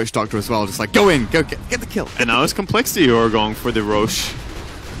pinging the Witch Doctor as well, just like, go in, get the kill. And now it's Complexity who are going for the Roche.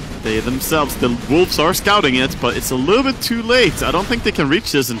 They themselves, the Wolves are scouting it, but it's a little bit too late. I don't think they can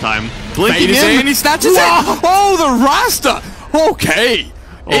reach this in time. Blinking in, he snatches it! Oh, the Rasta! Okay!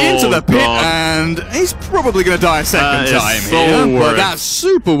 Into the pit, and he's probably going to die a second time here, but that's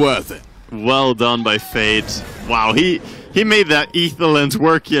super worth it. Well done by Fade. Wow, he made that Ether Lens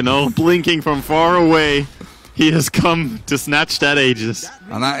work, you know, blinking from far away. He has come to snatch that Aegis.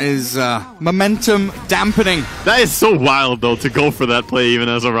 And that is momentum dampening. That is so wild, though, to go for that play even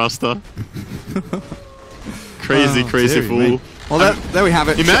as a Rasta. Crazy, crazy dearie fool. me. Well, there we have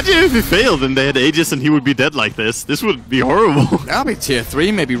it. Imagine if he failed and they had Aegis and he would be dead like this. This would be horrible. That'll be tier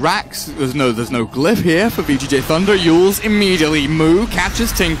 3, maybe Rax. There's no glyph here for VGJ Thunder. Yules immediately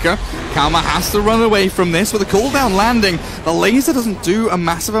catches Tinker. Kalma has to run away from this with a cooldown landing. The laser doesn't do a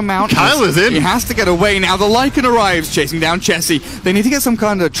massive amount. Kyle is in. He has to get away. Now the Lycan arrives, chasing down Chessie. They need to get some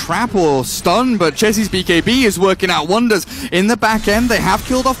kind of trap or stun, but Chessie's BKB is working out wonders. In the back end, they have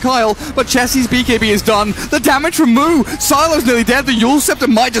killed off Kyle, but Chessie's BKB is done. The damage from Moo. Silo's nearly dead. The Yule Scepter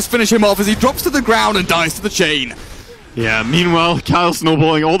might just finish him off as he drops to the ground and dies to the chain. Yeah, meanwhile, Kyle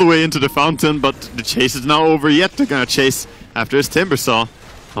snowballing all the way into the fountain, but the chase is now over yet. They're gonna chase after his Timbersaw.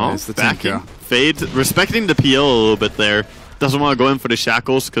 Oh, There's the backing. Tinker. Fade, respecting the PL a little bit there. Doesn't want to go in for the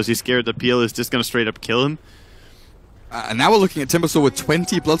shackles because he's scared the PL is just gonna straight up kill him. And now we're looking at Timbersaw with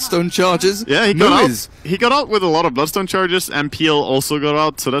 20 Bloodstone charges. Yeah, he got out. He got out with a lot of Bloodstone charges, and PL also got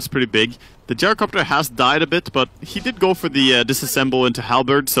out, so that's pretty big. The gyrocopter has died a bit, but he did go for the disassemble into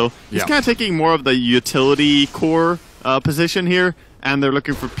Halberd, so he's kind of taking more of the utility core position here, and they're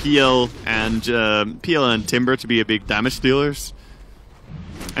looking for PL and Timber to be a big damage dealers.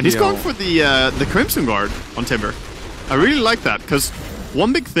 And he's going for the Crimson Guard on Timber. I really like that, because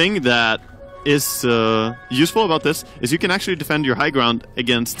one big thing that is useful about this is you can actually defend your high ground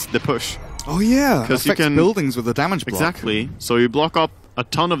against the push. Oh yeah, because you can buildings with the damage block. Exactly. So you block up a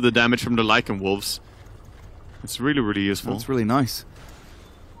ton of the damage from the Lycan Wolves. It's really, really useful. That's really nice.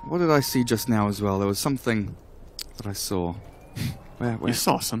 What did I see just now as well? There was something that I saw. Where? You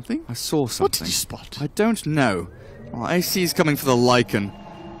saw something? I saw something. What did you spot? I don't know. Well, AC is coming for the Lycan,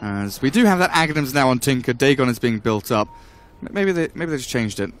 as we do have that Aghanims now on Tinker. Dagon is being built up. Maybe they just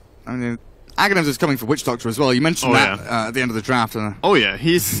changed it. I mean, Aghanims is coming for Witch Doctor as well. You mentioned that at the end of the draft. Oh yeah,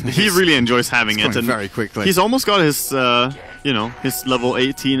 he really enjoys having it, and very quickly. He's almost got his his level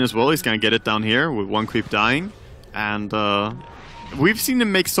 18 as well. He's gonna get it down here with one creep dying, and we've seen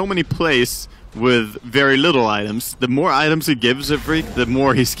him make so many plays with very little items. The more items he gives a freak, the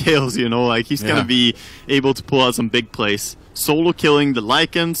more he scales. You know, like he's gonna be able to pull out some big plays. Solo killing the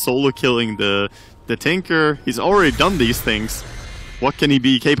Lycan, solo killing the Tinker. He's already done these things. What can he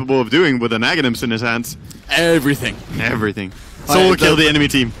be capable of doing with an Aghanims in his hands? Everything. Everything. Solo kill the enemy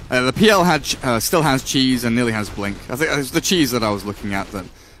team. The PL still has cheese and nearly has blink. I think it was the cheese that I was looking at that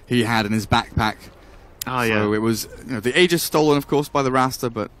he had in his backpack. Oh yeah. So it was the Aegis stolen, of course, by the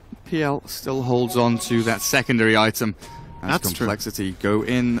Rasta, but PL still holds on to that secondary item. That's Complexity go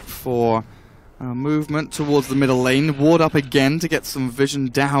in for movement towards the middle lane. Ward up again to get some vision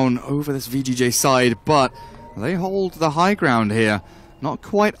down over this VGJ side, but they hold the high ground here. Not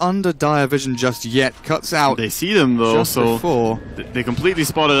quite under dire vision just yet. Cuts out. They see them though, so before. They completely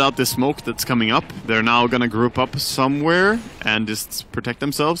spotted out the smoke that's coming up. They're now gonna group up somewhere and just protect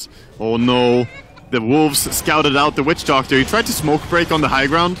themselves. Oh no. The Wolves scouted out the Witch Doctor. He tried to smoke break on the high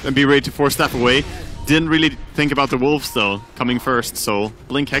ground and be ready to force that away. Didn't really think about the Wolves though, coming first. So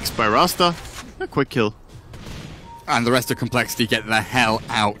Blink Hex by Rasta. A quick kill. And the rest of Complexity get the hell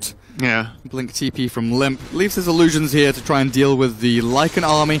out. Yeah. Blink TP from Limp. Leaves his illusions here to try and deal with the Lycan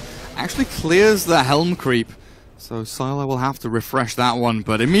army. Actually clears the Helm creep. So Silo will have to refresh that one,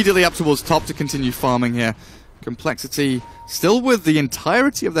 but immediately up towards top to continue farming here. Complexity still with the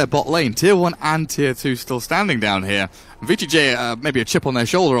entirety of their bot lane. Tier 1 and Tier 2 still standing down here. VGJ, maybe a chip on their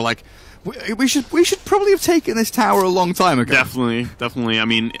shoulder, like, we should probably have taken this tower a long time ago. Definitely. I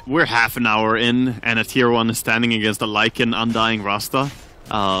mean, we're half an hour in, and a Tier 1 is standing against a Lycan Undying Rasta.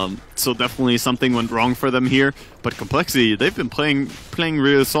 So definitely something went wrong for them here. But Complexity, they've been playing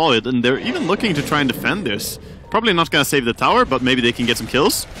really solid, and they're even looking to try and defend this. Probably not going to save the tower, but maybe they can get some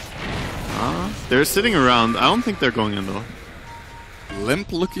kills. They're sitting around. I don't think they're going in, though.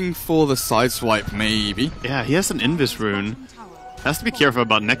 Limp looking for the sideswipe, maybe. Yeah, he has an Invis rune. Has to be careful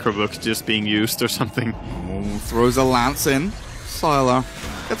about Necrobook just being used or something. Oh, throws a lance in. Sylar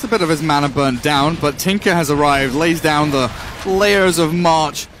gets a bit of his mana burnt down, but Tinker has arrived, lays down the layers of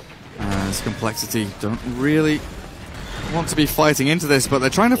March. As Complexity don't really want to be fighting into this, but they're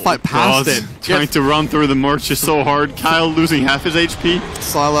trying to fight past it. Trying to run through the March is so hard. Kyle losing half his HP.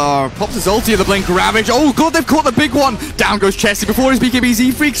 Sylar pops his ulti at the Blink Ravage. Oh god, they've caught the big one! Down goes Chessie before his BKB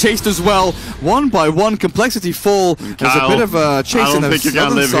Z-Freak chased as well. One by one, Complexity fall. There's a bit of a chase in the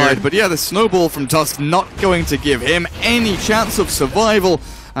southern side, but yeah, the snowball from Tusk not going to give him any chance of survival.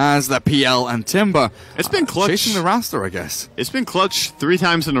 As the PL and Timber it's been clutch. Chasing the Rasta, I guess. It's been clutch 3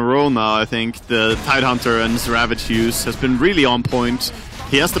 times in a row now, I think. The Tidehunter and his Ravage use has been really on point.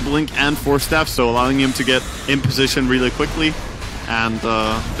 He has the blink and force staff, so allowing him to get in position really quickly. And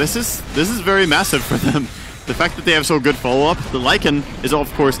this is very massive for them. The fact that they have so good follow-up. The Lycan is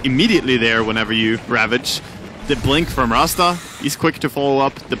of course immediately there whenever you Ravage. The blink from Rasta, he's quick to follow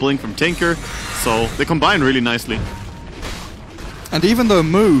up. The blink from Tinker, so they combine really nicely. And even though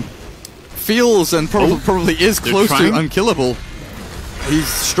Mu feels and probably is close to unkillable, he's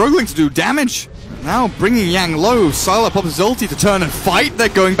struggling to do damage. Now bringing Yang low, Sylar pops his ulti to turn and fight. They're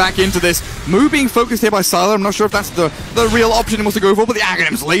going back into this. Mu being focused here by Sylar. I'm not sure if that's the real option he wants to go for, but the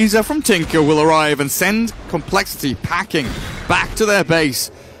Aghanim's laser from Tinker will arrive and send Complexity packing back to their base.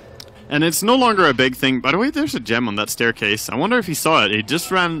 And it's no longer a big thing. By the way, there's a gem on that staircase. I wonder if he saw it. He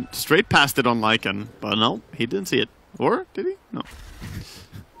just ran straight past it on Lycan. But no, he didn't see it. Or did he? No.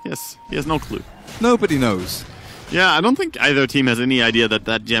 Yes, he has no clue. Nobody knows. Yeah, I don't think either team has any idea that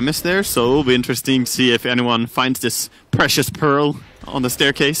that gem is there, so it'll be interesting to see if anyone finds this precious pearl on the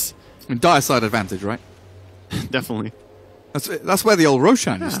staircase. Dire side advantage, right? Definitely. That's where the old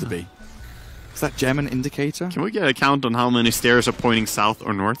Roshan used to be. Is that gem an indicator? Can we get a count on how many stairs are pointing south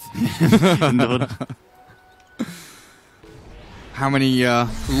or north? How many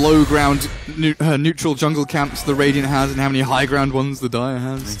low ground neutral jungle camps the Radiant has and how many high ground ones the Dire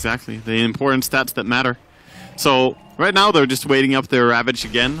has? Exactly, the important stats that matter. So right now they're just waiting up their Ravage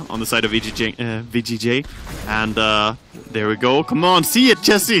again on the side of VGJ. And there we go. Come on, see it,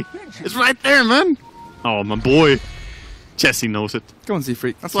 Jesse. It's right there, man. Oh, my boy. Jesse knows it. Go on,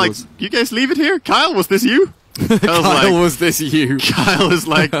 Z-Freak. That's like, you guys leave it here? Kyle, was this you? Kyle, was this you? Kyle is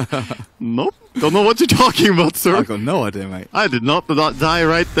like, nope. Don't know what you're talking about, sir. I've got no idea, mate. I did not die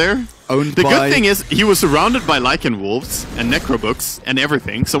right there. Owned the by... good thing is, he was surrounded by Lycan Wolves and Necrobooks and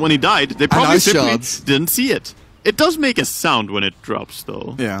everything, so when he died, they probably simply didn't see it. It does make a sound when it drops,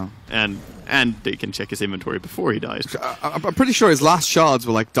 though. Yeah. And they can check his inventory before he dies. I'm pretty sure his last shards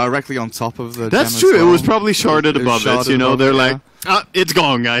were like directly on top of the That's gem true, as well. It was probably sharded above it, you know, they're like, it's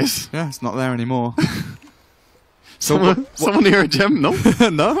gone, guys. Yeah, it's not there anymore. Someone hear a gem? No?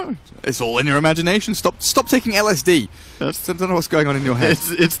 No. It's all in your imagination. Stop taking LSD. I don't know what's going on in your head.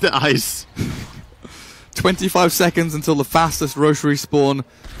 It's the ice. 25 seconds until the fastest Roche respawn.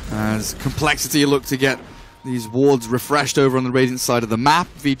 As Complexity look to get these wards refreshed over on the Radiant side of the map.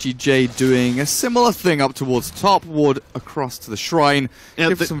 VGJ doing a similar thing up towards top, ward across to the shrine. Yeah,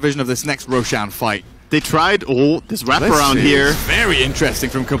 give some vision of this next Roshan fight. They tried this wraparound here. Very interesting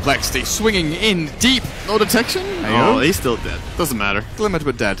from Complexity. Swinging in deep. No detection? Oh, he's still dead. Doesn't matter. Glimmered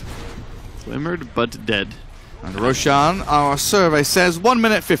but dead. Glimmered but dead. And Roshan, our survey says 1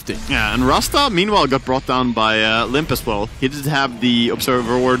 minute 50. Yeah, and Rasta, meanwhile, got brought down by Limp as well. He did have the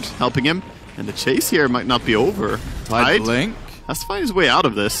Observer Ward helping him. And the chase here might not be over. Tide Blink has to find his way out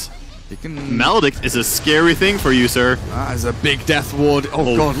of this. He can... Maledict is a scary thing for you, sir. That is a big death ward.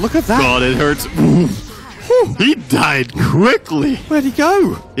 Oh god, look at that. God, it hurts. He died quickly. Where'd he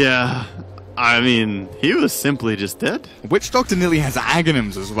go? Yeah, I mean, he was simply just dead. Witch Doctor nearly has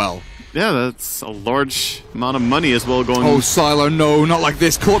Aghanims as well. Yeah, that's a large amount of money as well going on. Oh, Sylar, no, not like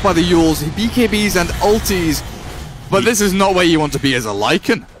this. Caught by the Yules, BKBs and ultis. But this is not where you want to be as a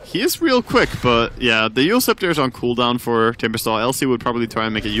Lycan. He is real quick, but yeah, the Yule Scepter is on cooldown for Timbersaw. Elsie would probably try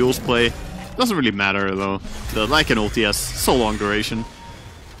and make a Yule's play. Doesn't really matter though. The Lycan ulti has so long duration.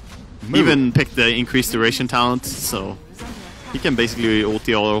 Even picked the increased duration talent, so he can basically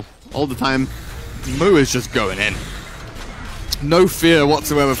ulti all the time. Mu is just going in. No fear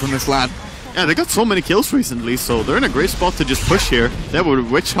whatsoever from this lad. Yeah, they got so many kills recently, so they're in a great spot to just push here. They have a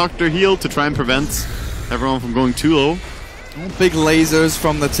Witch Doctor heal to try and prevent everyone from going too low. Big lasers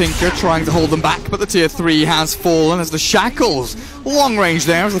from the Tinker trying to hold them back, but the tier 3 has fallen as the Shackles. Long range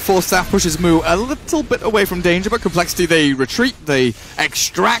there as the Force Staff pushes Mu a little bit away from danger, but Complexity, they retreat, they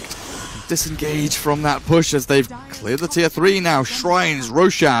extract, disengage from that push as they've cleared the tier 3 now. Shrines,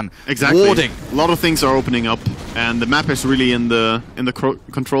 Roshan, warding. A lot of things are opening up, and the map is really in the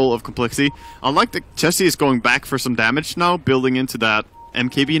control of Complexity. I like that Jesse is going back for some damage now, building into that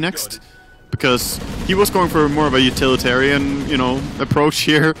MKB next. Because he was going for more of a utilitarian, you know, approach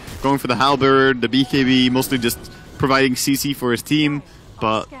here, going for the halberd, the BKB, mostly just providing CC for his team.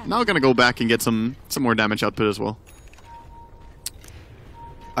 But now gonna go back and get some more damage output as well.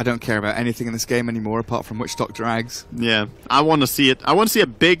 I don't care about anything in this game anymore apart from Witch Doctor Ags. Yeah, I want to see it. I want to see a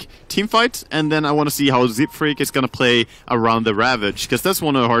big team fight, and then I want to see how Z-Freak is gonna play around the Ravage, because that's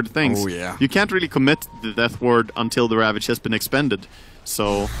one of the hard things. Oh yeah. You can't really commit the Death Ward until the Ravage has been expended.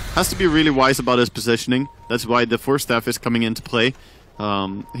 So, has to be really wise about his positioning. That's why the Force Staff is coming into play.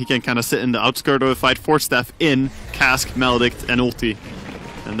 He can kind of sit in the outskirt of the fight, Force Staff in, Cask, Maledict, and ulti.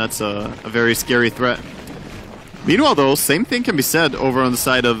 And that's a very scary threat. Meanwhile, though, same thing can be said over on the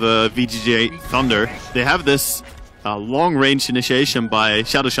side of VGJ Thunder. They have this long-range initiation by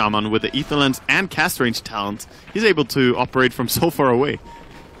Shadow Shaman with the Ether Lens and cast range talent. He's able to operate from so far away.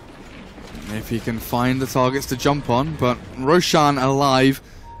 If he can find the targets to jump on, but Roshan alive.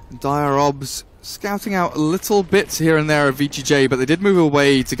 Dire Obs scouting out little bits here and there of VGJ, but they did move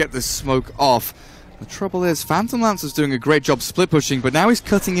away to get this smoke off. The trouble is, Phantom Lancer's doing a great job split pushing, but now he's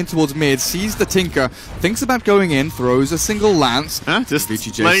cutting in towards mid, sees the Tinker, thinks about going in, throws a single lance. Just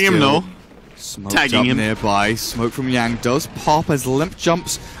VGJ letting him know. Smoked Tagging up him nearby. Smoke from Yang does pop as Limp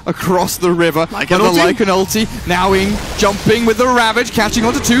jumps across the river. Like but an the ulti. Lycan ulti now in, jumping with the Ravage, catching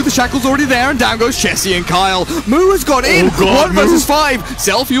onto 2. The Shackle's already there, and down goes Chessie and Kyle. Moo has got in. Oh God, 1 versus 5.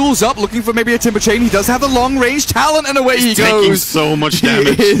 Self-fuels up, looking for maybe a Timber Chain. He does have the long-range talent, and away he Taking goes. so much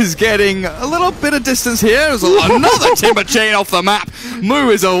damage. He is getting a little bit of distance here. There's another Timber Chain off the map. Moo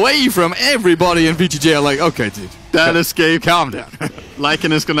is away from everybody, and VGJ are like, okay, dude. That escape. Calm down.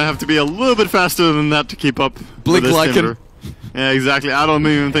 Lycan is going to have to be a little bit faster than that to keep up. Blink with this Lycan. Timber. Yeah, exactly. I don't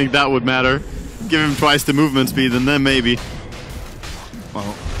even think that would matter. Give him twice the movement speed, and then maybe.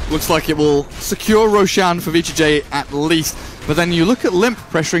 Well, looks like it will secure Roshan for VGJ at least. But then you look at Limp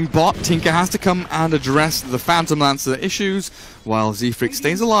pressuring bot. Tinker has to come and address the Phantom Lancer issues, while Z-Freak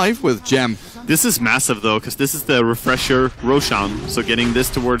stays alive with Gem. This is massive, though, because this is the refresher Roshan. So getting this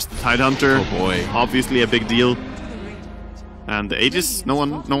towards the Tidehunter, Oh boy. obviously a big deal. And the Aegis, no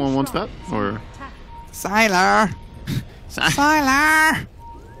one wants that? Or Sylar! Sylar!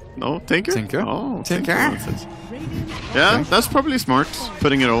 no, Tinker? Tinker? Oh, Tinker? That's it. Yeah, that's probably smart,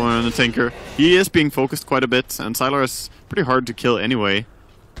 putting it over on the Tinker. He is being focused quite a bit, and Sylar is pretty hard to kill anyway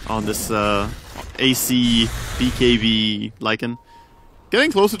on this AC BKB Lycan.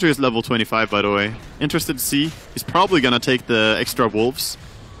 Getting closer to his level 25, by the way. Interested to see. He's probably gonna take the extra wolves.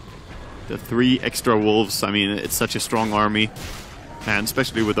 The 3 extra wolves. I mean, it's such a strong army, and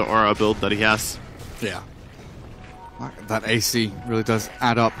especially with the aura build that he has. Yeah. That AC really does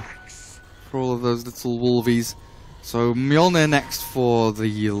add up for all of those little wolvies. So Mjolnir next for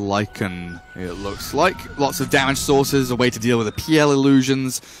the Lycan, it looks like. Lots of damage sources, a way to deal with the PL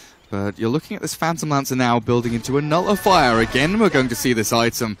illusions. But you're looking at this Phantom Lancer now building into a Nullifier. Again, we're going to see this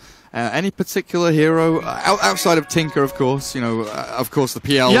item. Any particular hero, outside of Tinker, of course, you know, of course the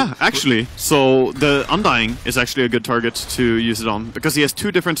PL. Yeah, actually. So the Undying is actually a good target to use it on, because he has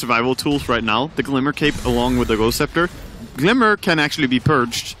 2 different survival tools right now. The Glimmer Cape along with the Ghost Scepter. Glimmer can actually be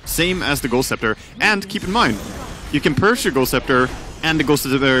purged, same as the Ghost Scepter. And keep in mind, you can purge your Ghost Scepter, and the Ghost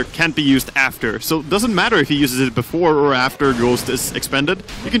Scepter can't be used after. So it doesn't matter if he uses it before or after Ghost is expended.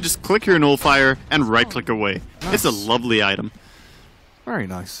 You can just click your Nullifier and right-click away. Nice. It's a lovely item. Very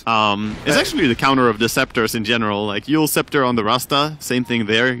nice. It's actually the counter of the Scepters in general. Like, Yule Scepter on the Rasta, same thing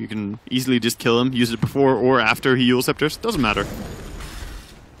there. You can easily just kill him, use it before or after he Yule Scepters. Doesn't matter.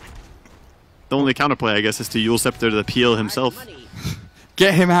 The only counterplay, I guess, is to Yule Scepter the PL himself.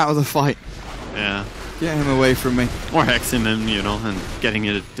 Get him out of the fight. Yeah. Get him away from me. Or hex him and, you know, and getting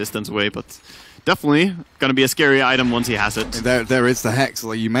it a distance away, but definitely gonna be a scary item once he has it. There is the Hex.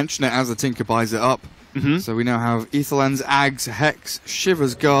 Like you mention it as the Tinker buys it up. So we now have Aetherlands, Ags, Hex,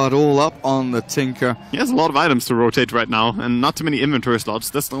 Shiver's Guard all up on the Tinker. He has a lot of items to rotate right now, and not too many inventory slots.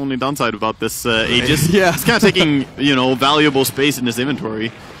 That's the only downside about this Aegis. Yeah. It's kind of taking, you know, valuable space in his inventory,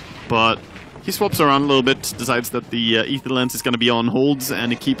 but he swaps around a little bit, decides that the Ether Lens is going to be on holds,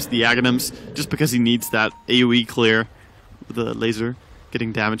 and he keeps the Aghanims just because he needs that AoE clear with the laser,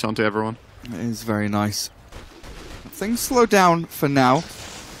 getting damage onto everyone. It is very nice. Things slow down for now.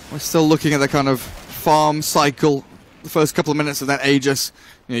 We're still looking at the kind of farm cycle. The first couple of minutes of that Aegis,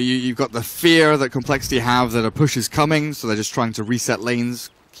 you know, you've got the fear that Complexity have that a push is coming, so they're just trying to reset lanes,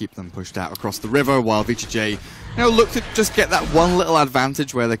 keep them pushed out across the river, while VGJ, you know, look to just get that one little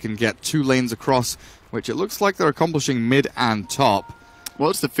advantage where they can get 2 lanes across, which it looks like they're accomplishing mid and top. Well,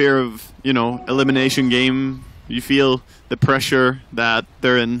 it's the fear of, you know, elimination game. You feel the pressure that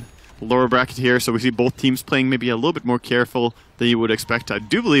they're in the lower bracket here, so we see both teams playing maybe a little bit more careful than you would expect. I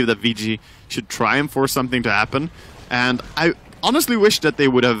do believe that VG should try and force something to happen, and I honestly wish that they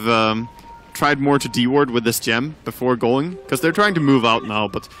would have tried more to D-ward with this gem before going, because they're trying to move out now,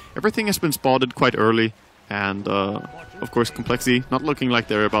 but everything has been spotted quite early, and of course Complexity not looking like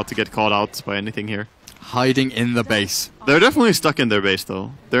they're about to get caught out by anything here. Hiding in the base. They're definitely stuck in their base,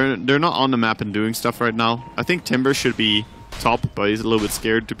 though. They're not on the map and doing stuff right now. I think Timber should be top, but he's a little bit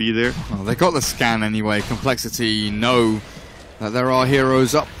scared to be there. Well, they got the scan anyway. Complexity know that there are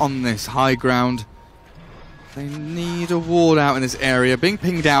heroes up on this high ground. They need a ward out in this area. Being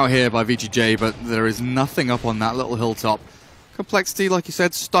pinged out here by VGJ, but there is nothing up on that little hilltop. Complexity, like you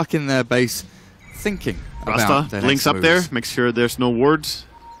said, stuck in their base, thinking Rasta their links next up there, moves. makes sure there's no wards,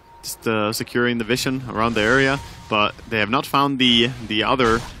 just securing the vision around the area. But they have not found the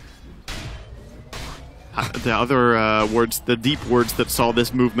other wards, the deep wards that saw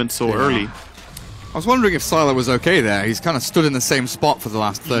this movement so early. I was wondering if Sylar was okay there. He's kind of stood in the same spot for the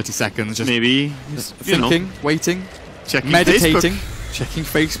last 30 seconds. Just Maybe just you know, thinking, waiting, checking meditating, Facebook. checking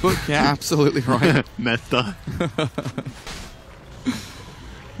Facebook. Yeah, absolutely right. Meta.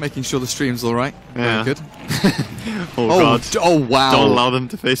 Making sure the stream's all right. Yeah. Very good. Oh god. Oh wow. Don't allow them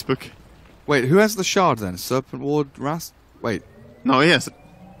to Facebook. Wait, who has the shard then? Serpent Ward, Rast? Wait. No, he has it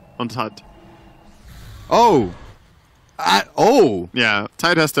on Tide. Oh. Oh. Yeah,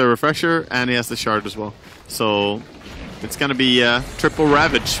 Tide has the refresher and he has the shard as well. So it's gonna be triple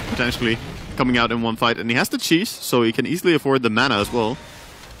Ravage potentially coming out in one fight, and he has the cheese, so he can easily afford the mana as well.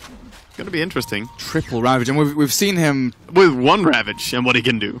 It's gonna be interesting. Triple Ravage, and we've seen him With one Ravage and what he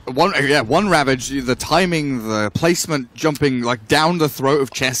can do. one Ravage, the timing, the placement, jumping like down the throat of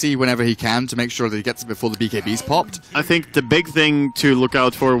Chessie whenever he can to make sure that he gets it before the BKB's popped. I think the big thing to look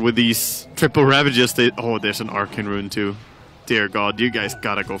out for with these triple Ravages, oh, there's an Arcane Rune too. Dear God, you guys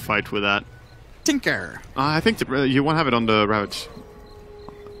gotta go fight with that. Tinker. I think you won't have it on the Ravage.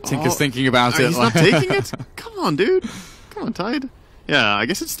 Tinker's thinking about it. He's not taking it? Come on, dude. Come on, Tide. Yeah, I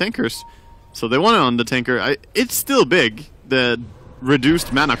guess it's Tankers. So they want it on the Tanker. It's still big. The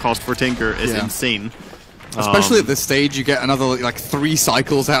reduced mana cost for Tanker is insane. Especially at this stage, you get another like 3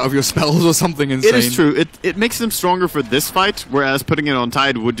 cycles out of your spells or something insane. It is true. It makes them stronger for this fight, whereas putting it on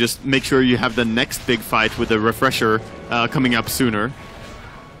Tide would just make sure you have the next big fight with the refresher coming up sooner.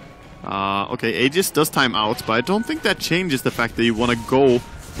 Okay, Aegis does time out, but I don't think that changes the fact that you want to go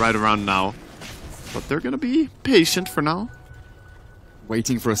right around now. But they're going to be patient for now.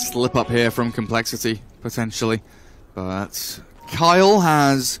 Waiting for a slip up here from Complexity, potentially. But Kyle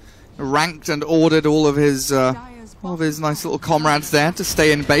has ranked and ordered all of his nice little comrades there to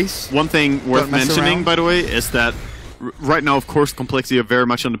stay in base. One thing worth Don't mess mentioning, around. by the way, is that right now, of course, Complexity are very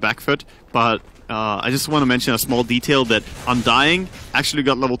much on the back foot, but I just want to mention a small detail that Undying actually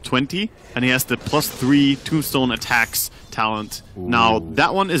got level 20, and he has the +3 Tombstone attacks talent. Ooh. Now,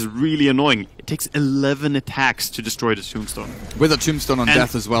 that one is really annoying. It takes 11 attacks to destroy the Tombstone. With a Tombstone on And-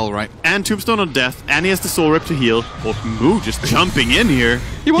 death as well, right? And Tombstone on death, and he has the Soul Rip to heal. Oh, Moo just jumping in here.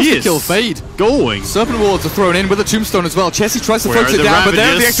 He wants to is kill Fade. Going. Serpent Wards are thrown in with a Tombstone as well. Chessie tries to Where focus are it the down, but there are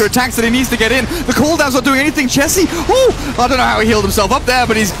the Ravages? extra attacks that he needs to get in. The cooldown's not doing anything. Chessie, oh, I don't know how he healed himself up there,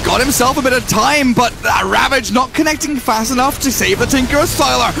 but he's got himself a bit of time. But that Ravage not connecting fast enough to save the Tinker.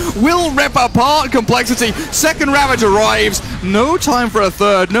 Sylar will rip apart Complexity. Second Ravage arrives. No time for a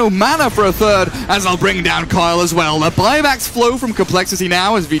third, no mana for a third, as I'll bring down Kyle as well. The buybacks flow from Complexity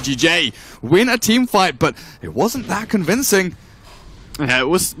now as VGJ win a team fight, but it wasn't that convincing. Yeah, it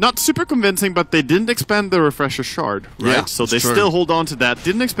was not super convincing, but they didn't expand the refresher shard, right? Yeah, So they it's true. still hold on to that.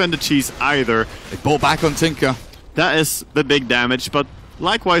 Didn't expand the cheese either. They bought back on Tinker. That is the big damage, but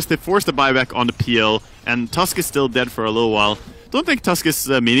likewise, they forced the buyback on the PL, and Tusk is still dead for a little while. Don't think Tusk is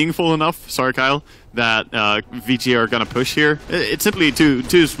meaningful enough, sorry Kyle, that VG are gonna push here. It's simply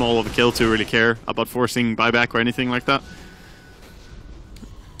too small of a kill to really care about forcing buyback or anything like that.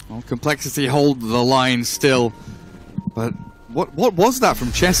 Well, Complexity hold the line still, but what was that from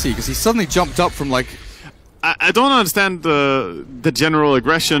Chessie? Because he suddenly jumped up from like... I don't understand the general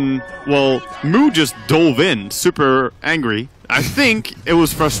aggression. Well, Moo just dove in, super angry. I think it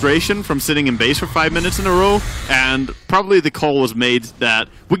was frustration from sitting in base for 5 minutes in a row, and probably the call was made that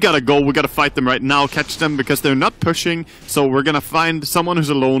we gotta go, we gotta fight them right now, catch them, because they're not pushing, so we're gonna find someone who's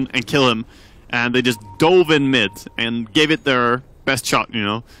alone and kill him. And they just dove in mid and gave it their best shot, you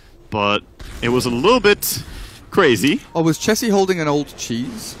know. But it was a little bit crazy. Oh, was Chessie holding an old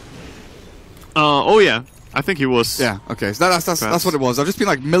cheese? Oh yeah, I think he was. Yeah, okay, so that's what it was. I've just been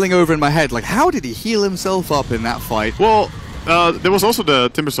like milling over in my head, like how did he heal himself up in that fight? Well, there was also the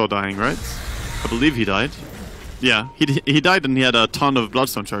Timbersaw dying, right? I believe he died. Yeah, he died and he had a ton of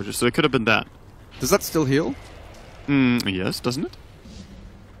Bloodstone charges, so it could have been that. Does that still heal? Yes, doesn't it?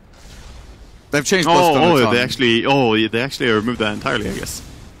 They've changed Bloodstone a ton. they actually removed that entirely, I guess.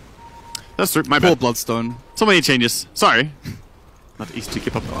 That's true, my Poor bad. Bloodstone. So many changes. Sorry. Not easy to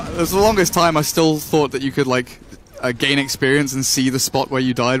keep up. There's the longest time I still thought that you could like gain experience and see the spot where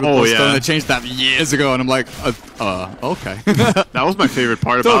you died with Bloodstone. Yeah. They changed that years ago, and I'm like, okay. That was my favorite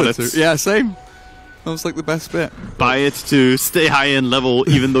part about it. Yeah, same. That was like the best bit. Buy it to stay high in level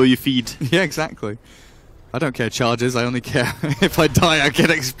even though you feed. Yeah, exactly. I don't care charges, I only care if I die I get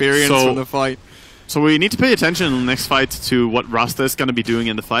experience So- from the fight. So we need to pay attention in the next fight to what Rasta is going to be doing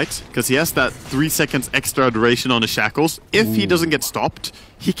in the fight, because he has that 3 seconds extra duration on his shackles. If he doesn't get stopped,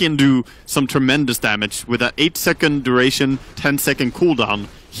 he can do some tremendous damage. With that 8-second duration, 10-second cooldown,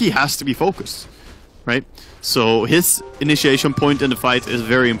 he has to be focused, right? So his initiation point in the fight is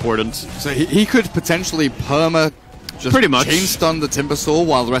very important. So he could potentially perma just pretty much chain stun the Timbersaw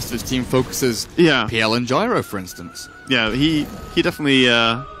while the rest of his team focuses PL and Gyro, for instance. Yeah, he definitely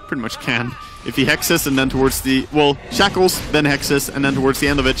pretty much can. If he hexes and then towards the... Well, shackles, then hexes, and then towards the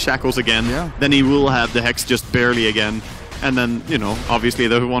end of it, shackles again. Yeah. Then he will have the hex just barely again. And then, you know, obviously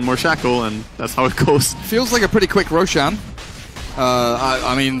there's one more shackle, and that's how it goes. Feels like a pretty quick Roshan.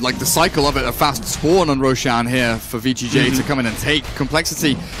 I mean, like the cycle of it, a fast spawn on Roshan here for VGJ to come in and take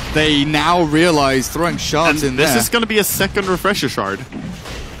Complexity. They now realize throwing shards in there. This is going to be a second refresher shard.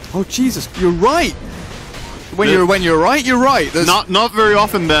 Oh, Jesus, you're right. When you're right, you're right. There's Not very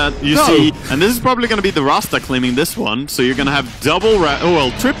often that you see, and this is probably going to be the Rasta claiming this one, so you're going to have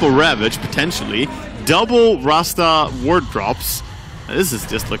triple Ravage, potentially, double Rasta ward drops. This is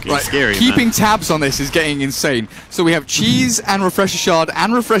just looking scary, Keeping tabs on this is getting insane. So we have Cheese and Refresher Shard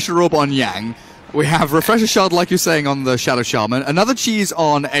and Refresher Orb on Yang. We have Refresher Shard, like you're saying, on the Shadow Shaman. Another Cheese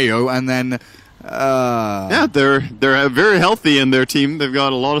on AO, and then... yeah, they're very healthy in their team. They've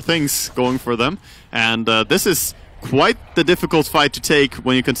got a lot of things going for them. And this is quite the difficult fight to take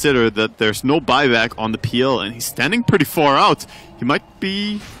when you consider that there's no buyback on the PL, and he's standing pretty far out. He might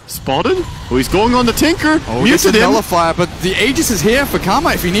be spotted. Oh, he's going on the Tinker. Oh, he gets a nullifier, but the Aegis is here for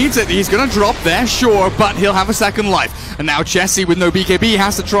Karma. If he needs it, he's going to drop there, sure, but he'll have a second life. And now Chessie with no BKB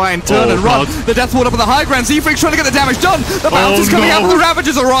has to try and turn and run. The Death Ward up on the high ground. Z-Freak's trying to get the damage done. The bounce is coming out, and the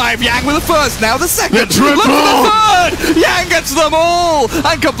Ravagers arrive. Yang with the first, now the second. Look for the third. Yang gets them all.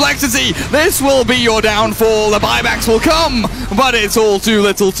 And Complexity, this will be your downfall. The buybacks will come, but it's all too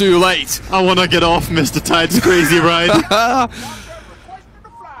little too late. I want to get off Mr. Tide's crazy ride.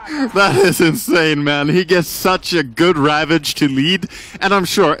 That is insane, man. He gets such a good Ravage to lead, and I'm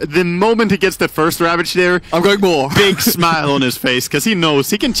sure the moment he gets the first Ravage there, I'm going more. Big smile on his face, because he knows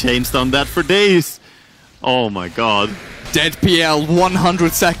he can chain stun that for days. Oh my god. Dead PL,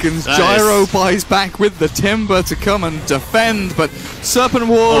 100 seconds. Gyro buys back with the Timber to come and defend, but Serpent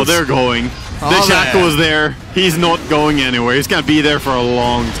Wards... Oh, they're going. The Shackle is there. He's not going anywhere. He's going to be there for a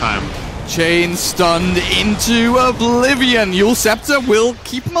long time. Chain stunned into oblivion. Yule Scepter will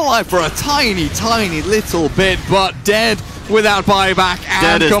keep him alive for a tiny, tiny little bit, but dead without buyback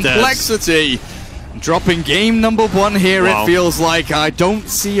and Complexity. Dropping game number 1 here, it feels like. I don't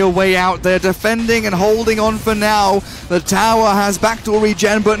see a way out. They're defending and holding on for now. The tower has backdoor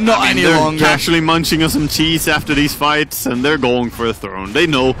regen, but not any longer. They're casually munching on some cheese after these fights, and they're going for the throne. They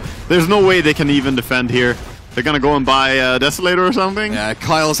know there's no way they can even defend here. They're gonna go and buy a Desolator or something? Yeah,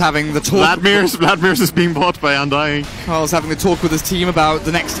 Kyle's having the talk. Vladmir's is being bought by Undying. Kyle's having the talk with his team about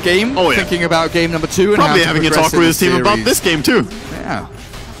the next game. Oh, yeah. Thinking about game number 2. And probably how to having a talk with his team about this game, too. Yeah.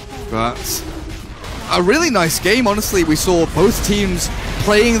 But a really nice game, honestly. We saw both teams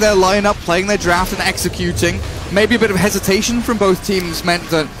playing their lineup, playing their draft, and executing. Maybe a bit of hesitation from both teams meant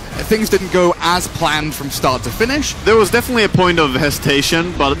that things didn't go as planned from start to finish. There was definitely a point of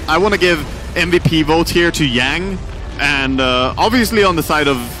hesitation, but I want to give MVP vote here to Yang, and obviously on the side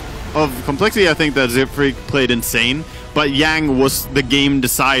of Complexity, I think that Z-Freak played insane, but Yang was the game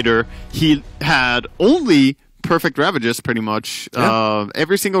decider. He had only perfect Ravages, pretty much. Yeah.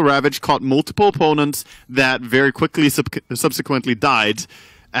 Every single Ravage caught multiple opponents that very quickly subsequently died,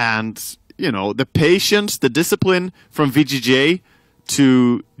 and you know, the patience, the discipline from VGJ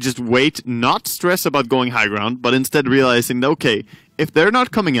to just wait, not stress about going high ground, but instead realizing that, okay, if they're not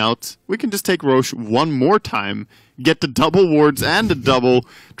coming out, we can just take Roche one more time, get the double wards and the double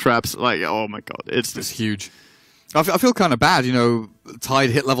traps. Like, oh my god, it's just huge. I feel kind of bad, you know. Tide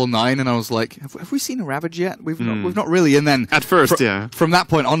hit level 9, and I was like, have we seen a Ravage yet? We've not really. And then at first, from that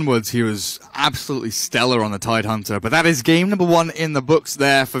point onwards, he was absolutely stellar on the Tide Hunter. But that is game number 1 in the books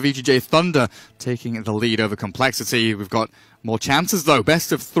there for VGJ Thunder, taking the lead over Complexity. We've got more chances though,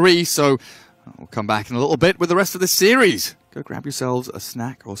 best of 3. So we'll come back in a little bit with the rest of this series. Go grab yourselves a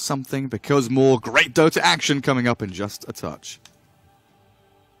snack or something, because more great Dota action coming up in just a touch.